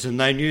words and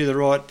they knew the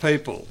right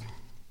people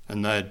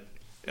and they'd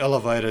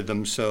elevated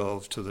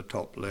themselves to the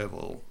top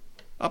level.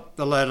 Up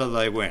the ladder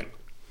they went.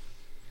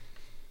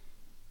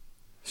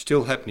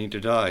 Still happening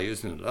today,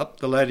 isn't it? Up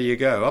the ladder you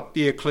go, up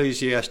the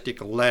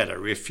ecclesiastical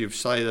ladder if you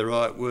say the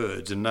right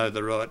words and know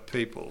the right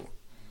people.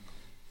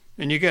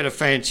 And you get a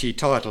fancy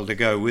title to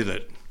go with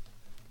it.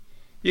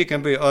 You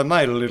can be, I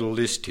made a little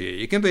list here,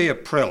 you can be a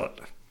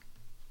prelate.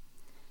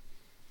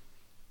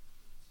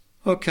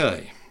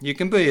 Okay, you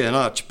can be an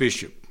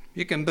archbishop,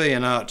 you can be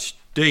an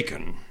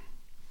archdeacon,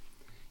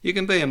 you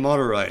can be a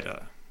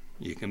moderator,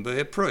 you can be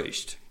a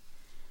priest,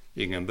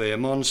 you can be a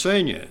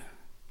monsignor.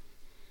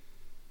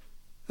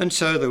 And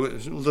so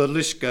the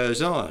list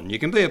goes on. You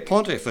can be a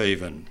pontiff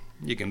even.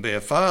 You can be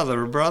a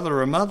father, a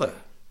brother, a mother.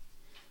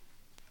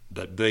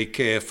 But be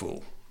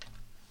careful.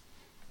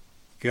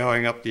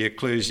 Going up the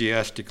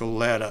ecclesiastical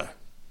ladder.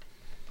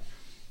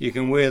 You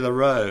can wear the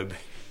robe.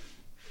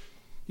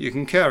 You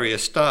can carry a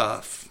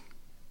staff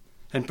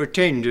and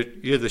pretend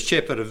that you're the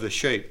shepherd of the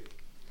sheep.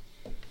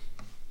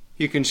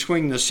 You can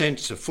swing the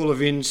censer full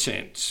of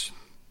incense.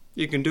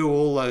 You can do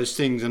all those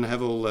things and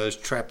have all those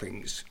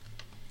trappings.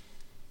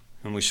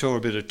 And we saw a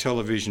bit of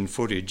television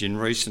footage in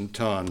recent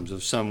times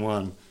of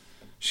someone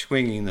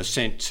swinging the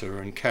censer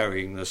and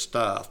carrying the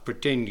staff,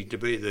 pretending to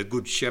be the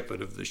good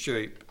shepherd of the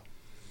sheep.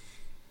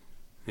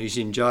 He's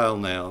in jail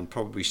now and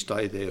probably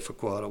stay there for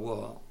quite a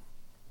while.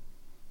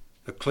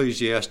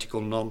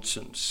 Ecclesiastical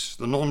nonsense,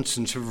 the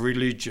nonsense of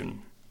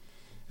religion.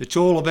 It's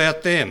all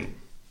about them.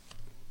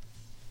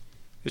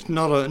 It's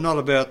not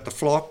about the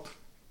flock,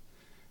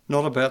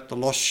 not about the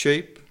lost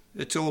sheep.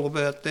 It's all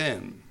about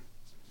them.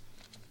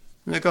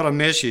 And they've got a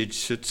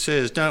message that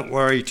says, don't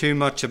worry too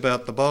much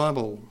about the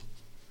Bible.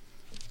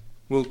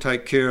 We'll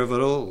take care of it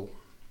all.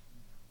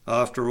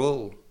 After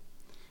all,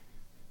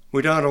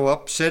 we don't want to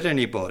upset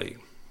anybody.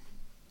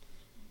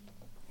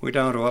 We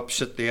don't want to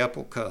upset the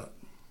apple cart.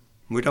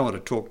 We don't want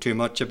to talk too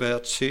much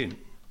about sin.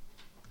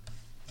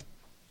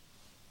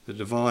 The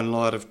divine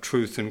light of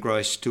truth and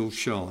grace still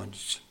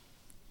shines.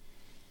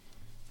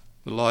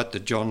 The light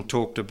that John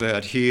talked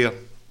about here,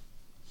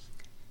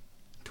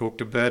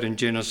 talked about in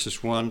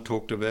Genesis 1,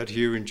 talked about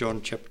here in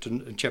John chapter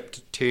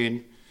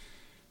 10,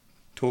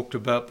 talked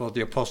about by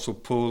the Apostle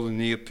Paul in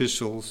the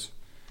epistles,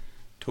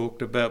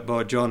 talked about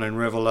by John in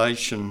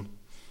Revelation,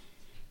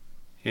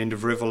 end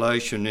of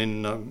Revelation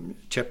in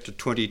chapter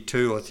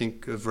 22, I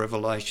think, of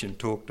Revelation,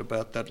 talked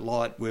about that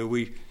light where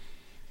we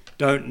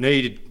don't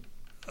need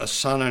a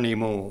sun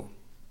anymore.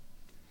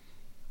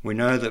 We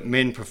know that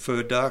men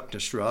prefer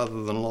darkness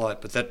rather than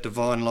light, but that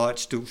divine light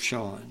still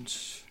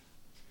shines.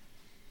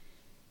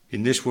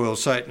 In this world,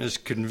 Satan has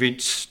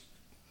convinced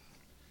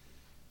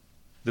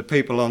the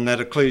people on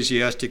that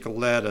ecclesiastical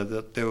ladder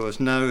that there was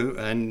no,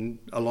 and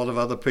a lot of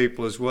other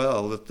people as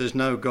well, that there's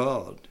no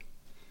God.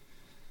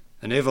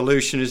 And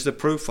evolution is the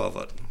proof of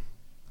it.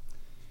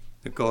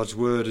 That God's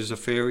word is a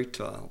fairy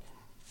tale.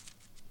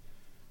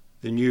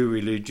 The new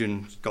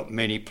religion's got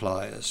many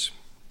players.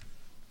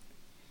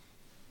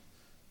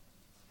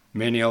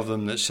 Many of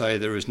them that say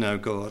there is no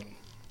God.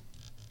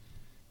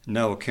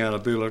 No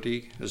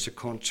accountability as a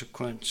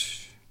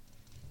consequence.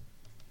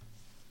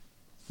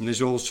 And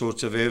there's all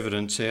sorts of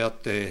evidence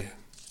out there.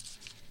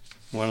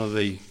 One of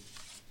the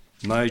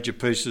major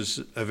pieces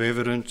of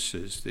evidence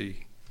is the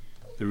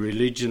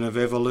religion of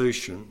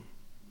evolution.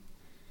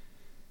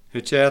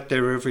 It's out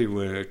there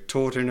everywhere,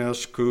 taught in our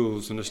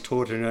schools and it's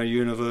taught in our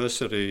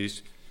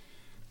universities.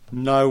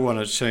 No one,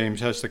 it seems,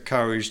 has the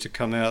courage to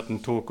come out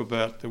and talk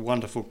about the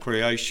wonderful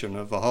creation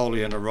of a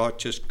holy and a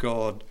righteous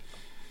God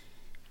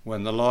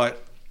when the light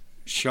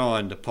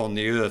shined upon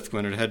the earth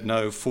when it had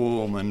no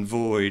form and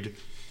void.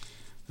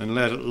 And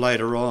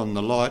later on,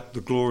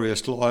 the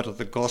glorious light of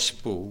the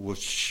gospel was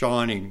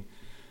shining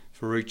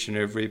for each and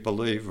every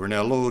believer. And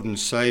our Lord and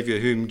Saviour,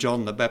 whom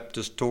John the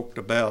Baptist talked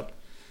about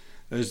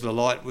as the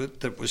light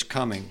that was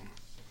coming.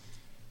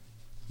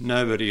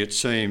 Nobody, it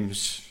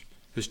seems,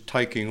 is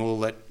taking all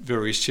that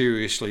very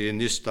seriously in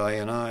this day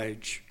and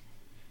age.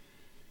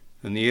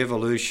 And the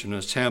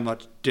evolutionists, how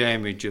much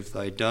damage have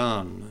they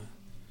done?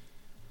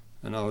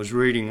 And I was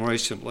reading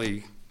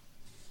recently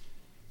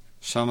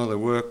some of the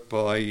work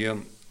by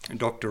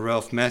Dr.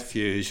 Ralph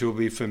Matthews, who'll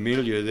be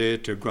familiar there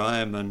to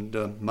Graham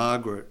and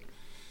Margaret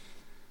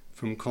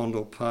from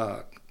Condell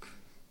Park.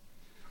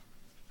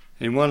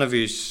 In one of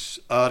his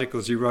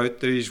articles he wrote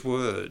these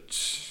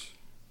words,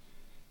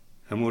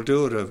 and we'll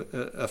do it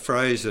a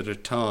phrase at a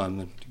time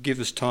and to give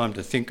us time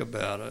to think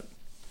about it.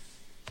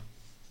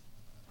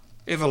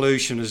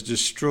 Evolution has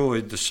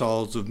destroyed the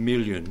souls of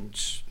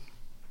millions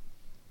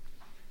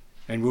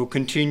and will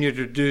continue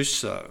to do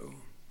so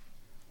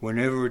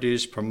whenever it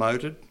is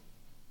promoted,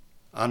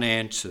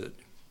 unanswered.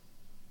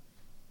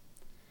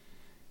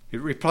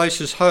 It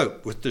replaces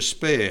hope with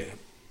despair,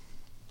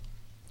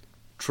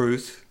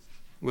 truth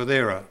with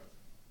error,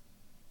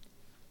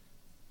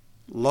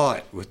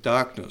 light with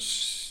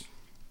darkness,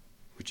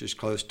 which is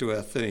close to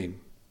our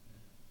theme,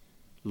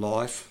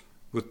 life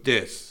with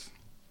death.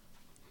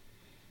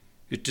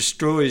 It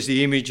destroys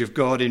the image of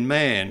God in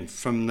man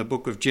from the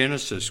book of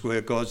Genesis,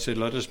 where God said,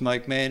 "Let us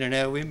make man in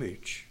our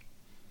image."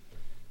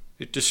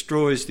 It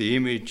destroys the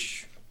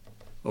image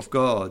of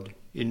God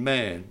in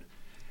man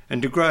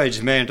and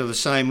degrades man to the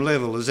same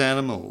level as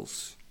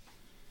animals.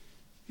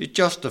 It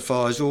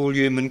justifies all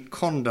human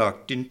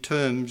conduct in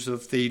terms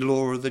of the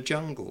law of the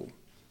jungle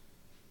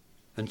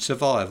and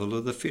survival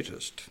of the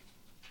fittest.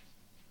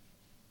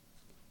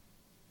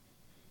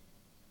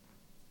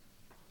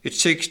 It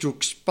seeks to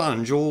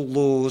expunge all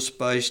laws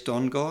based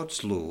on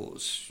God's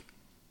laws.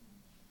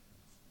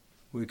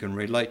 We can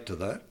relate to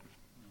that.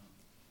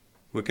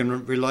 We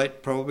can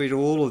relate probably to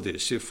all of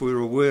this if we're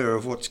aware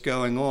of what's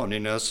going on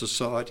in our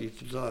society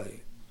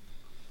today.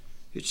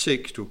 It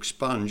seeks to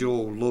expunge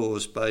all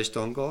laws based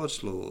on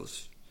God's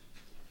laws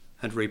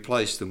and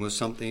replace them with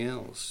something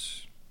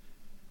else.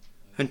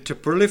 And to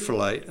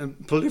proliferate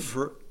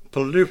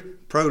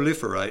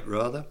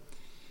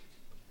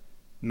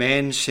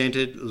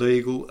man-centred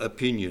legal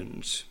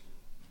opinions.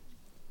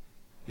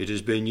 It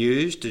has been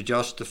used to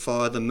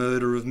justify the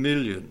murder of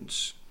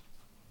millions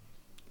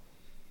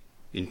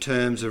in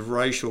terms of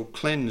racial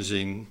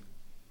cleansing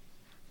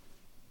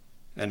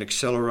and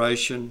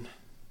accelerating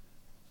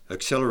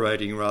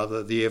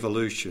the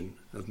evolution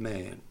of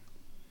man.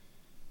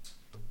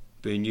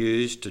 Been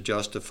used to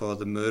justify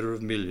the murder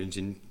of millions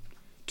in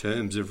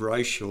terms of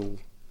racial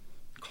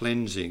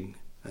cleansing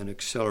and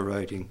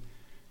accelerating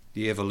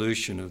the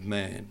evolution of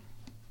man.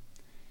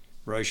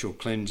 Racial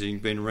cleansing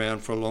been around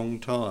for a long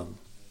time.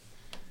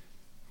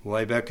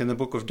 Way back in the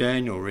book of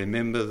Daniel,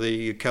 remember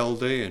the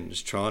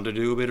Chaldeans trying to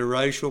do a bit of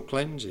racial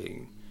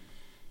cleansing,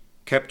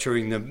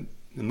 capturing the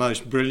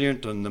most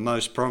brilliant and the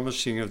most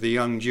promising of the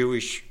young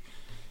Jewish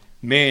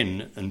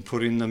men and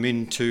putting them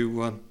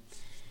into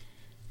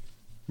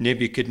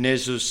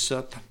Nebuchadnezzar's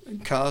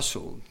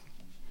castle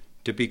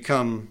to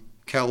become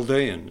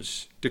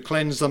Chaldeans, to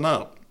cleanse them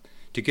up,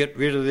 to get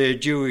rid of their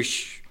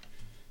Jewish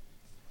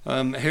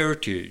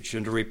heritage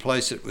and to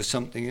replace it with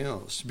something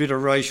else. A bit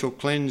of racial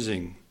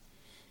cleansing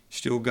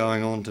still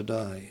going on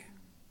today.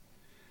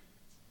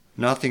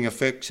 Nothing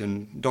affects,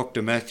 and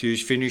Dr.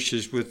 Matthews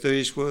finishes with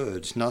these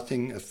words,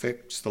 nothing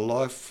affects the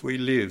life we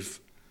live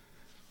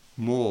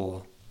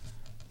more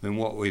than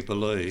what we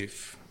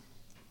believe.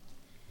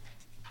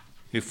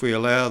 If we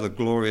allow the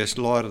glorious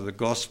light of the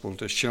gospel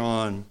to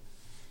shine,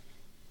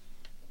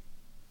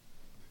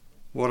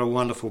 what a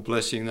wonderful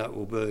blessing that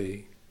will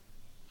be.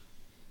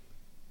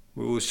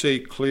 We will see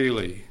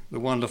clearly the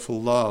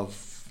wonderful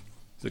love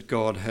that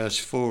God has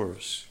for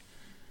us,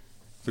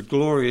 the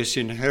glorious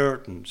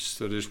inheritance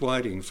that is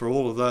waiting for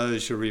all of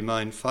those who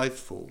remain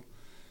faithful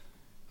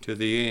to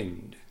the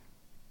end.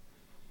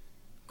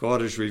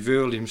 God has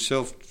revealed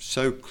himself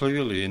so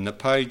clearly in the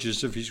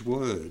pages of his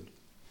word.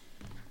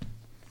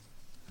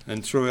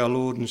 and through our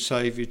Lord and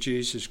Saviour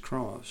Jesus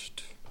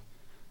Christ,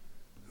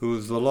 who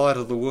is the light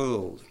of the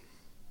world.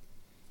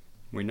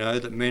 We know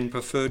that men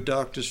preferred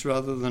darkness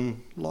rather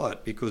than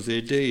light because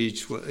their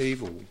deeds were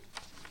evil.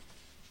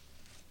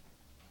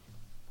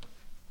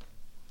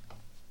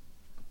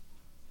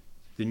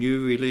 The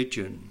new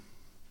religion,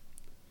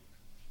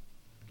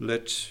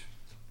 let's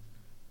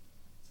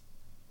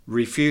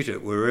refute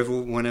it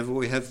whenever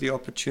we have the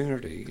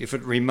opportunity. If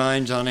it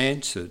remains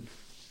unanswered,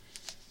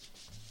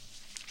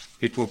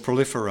 it will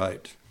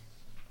proliferate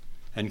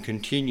and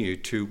continue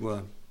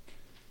to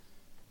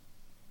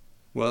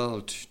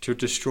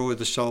destroy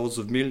the souls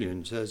of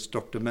millions, as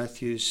Dr.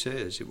 Matthews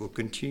says. It will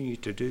continue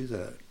to do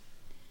that.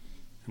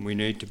 And we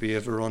need to be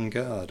ever on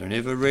guard and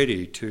ever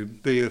ready to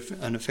be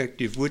an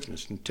effective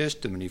witness and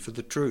testimony for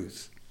the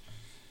truth.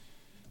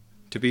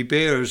 To be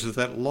bearers of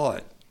that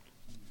light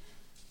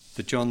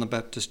that John the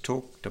Baptist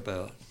talked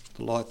about,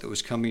 the light that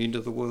was coming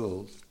into the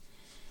world.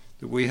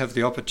 That we have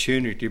the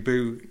opportunity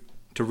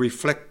to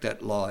reflect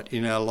that light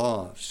in our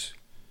lives.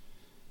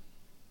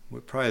 We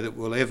pray that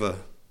we'll ever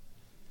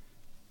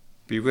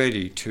be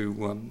ready to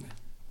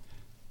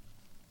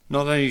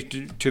not only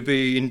to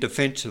be in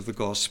defence of the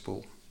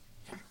gospel,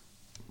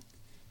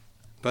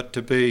 but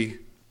to be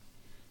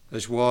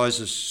as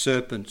wise as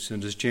serpents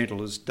and as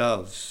gentle as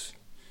doves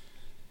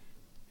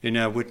in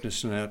our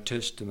witness and our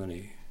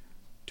testimony,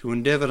 to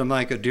endeavour to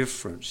make a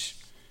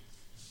difference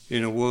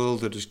in a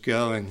world that is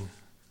going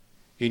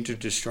into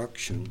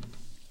destruction.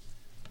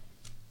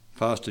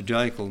 Pastor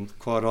Jekyll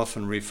quite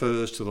often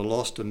refers to the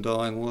lost and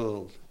dying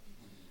world.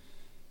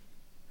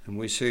 And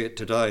we see it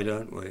today,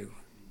 don't we?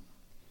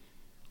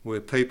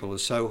 Where people are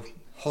so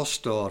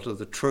hostile to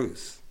the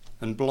truth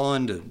and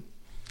blinded.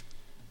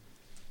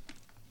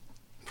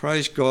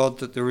 Praise God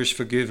that there is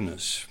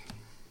forgiveness.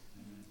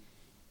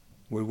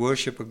 We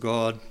worship a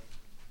God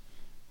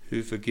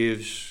who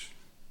forgives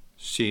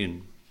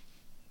sin.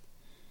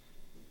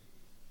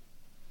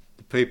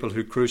 The people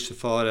who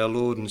crucified our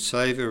Lord and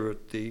Saviour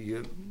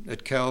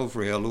at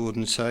Calvary, our Lord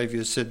and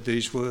Saviour said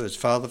these words,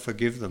 "Father,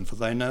 forgive them, for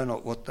they know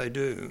not what they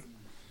do."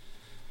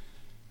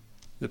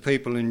 The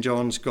people in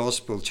John's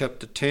Gospel,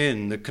 chapter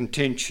 10, the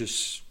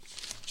contentious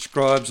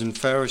scribes and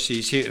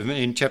Pharisees here,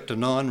 in chapter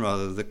 9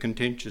 rather, the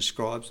contentious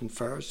scribes and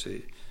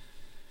Pharisees,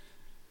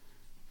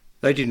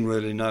 they didn't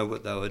really know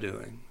what they were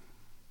doing.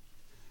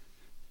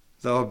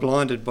 They were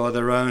blinded by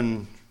their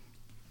own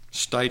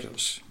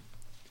status,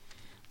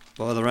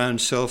 by their own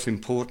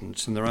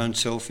self-importance, and their own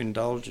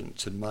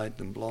self-indulgence had made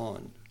them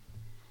blind.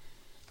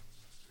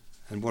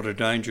 And what a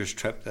dangerous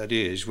trap that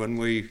is when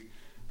we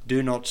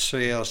do not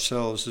see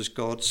ourselves as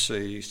God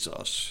sees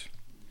us.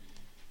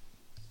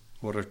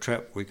 What a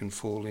trap we can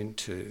fall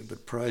into.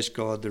 But praise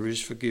God, there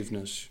is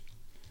forgiveness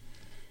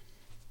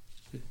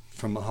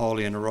from a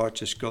holy and a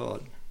righteous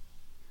God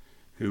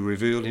who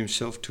revealed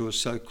himself to us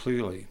so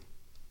clearly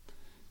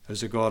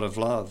as a God of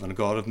love and a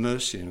God of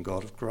mercy and a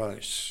God of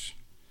grace,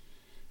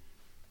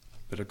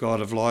 but a God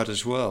of light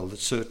as well that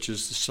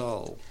searches the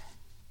soul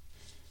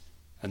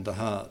and the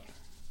heart.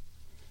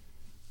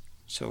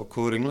 So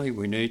accordingly,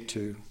 we need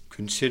to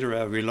consider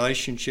our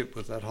relationship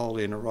with that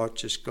holy and a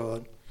righteous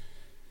God,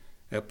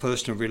 our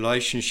personal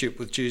relationship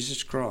with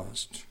Jesus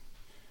Christ,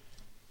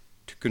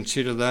 to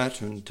consider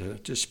that and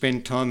to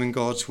spend time in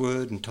God's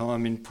Word and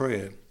time in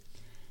prayer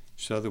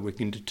so that we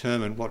can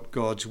determine what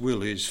God's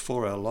will is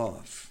for our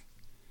life.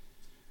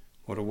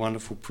 What a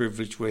wonderful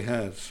privilege we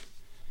have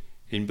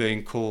in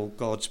being called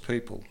God's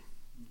people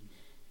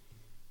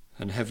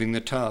and having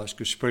the task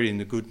of spreading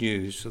the good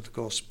news of the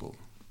gospel.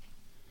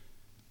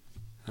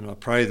 And I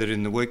pray that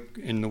in the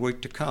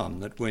week to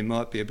come that we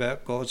might be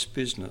about God's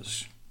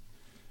business,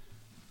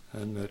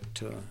 and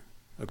that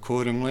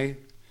accordingly,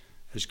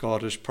 as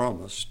God has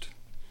promised,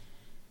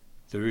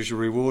 there is a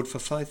reward for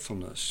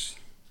faithfulness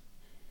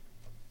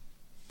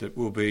that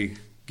will be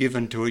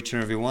given to each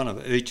and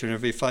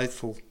every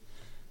faithful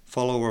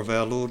follower of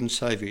our Lord and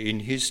Saviour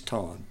in his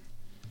time.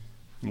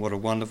 And what a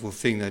wonderful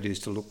thing that is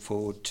to look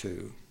forward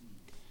to.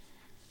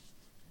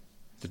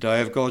 The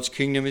day of God's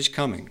kingdom is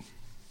coming,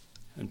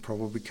 and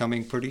probably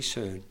coming pretty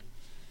soon.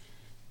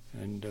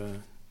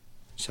 And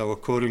so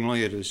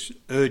accordingly it is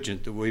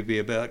urgent that we be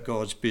about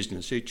God's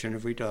business each and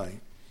every day.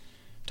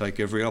 Take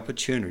every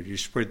opportunity to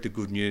spread the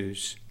good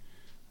news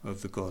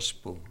of the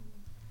gospel.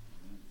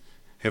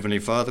 Heavenly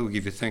Father, we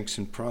give you thanks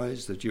and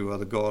praise that you are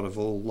the God of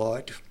all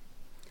light,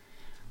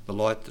 the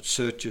light that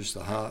searches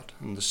the heart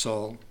and the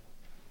soul.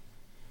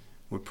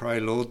 We pray,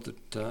 Lord,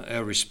 that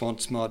our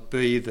response might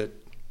be that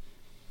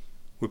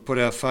we put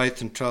our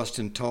faith and trust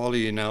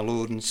entirely in our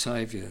Lord and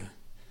Saviour,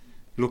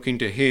 looking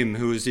to him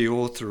who is the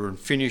author and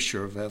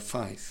finisher of our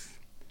faith,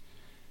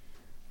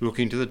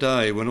 looking to the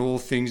day when all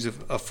things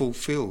are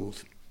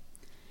fulfilled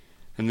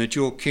and that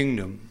your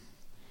kingdom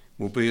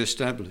will be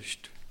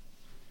established,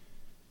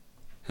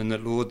 and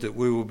that, Lord, that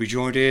we will be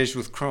joint heirs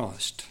with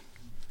Christ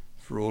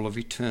for all of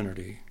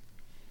eternity.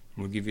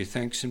 And we give you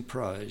thanks and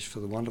praise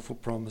for the wonderful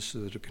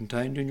promises that are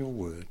contained in your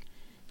word,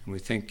 and we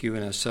thank you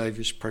in our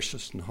Saviour's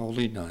precious and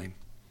holy name.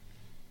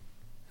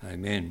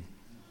 Amen.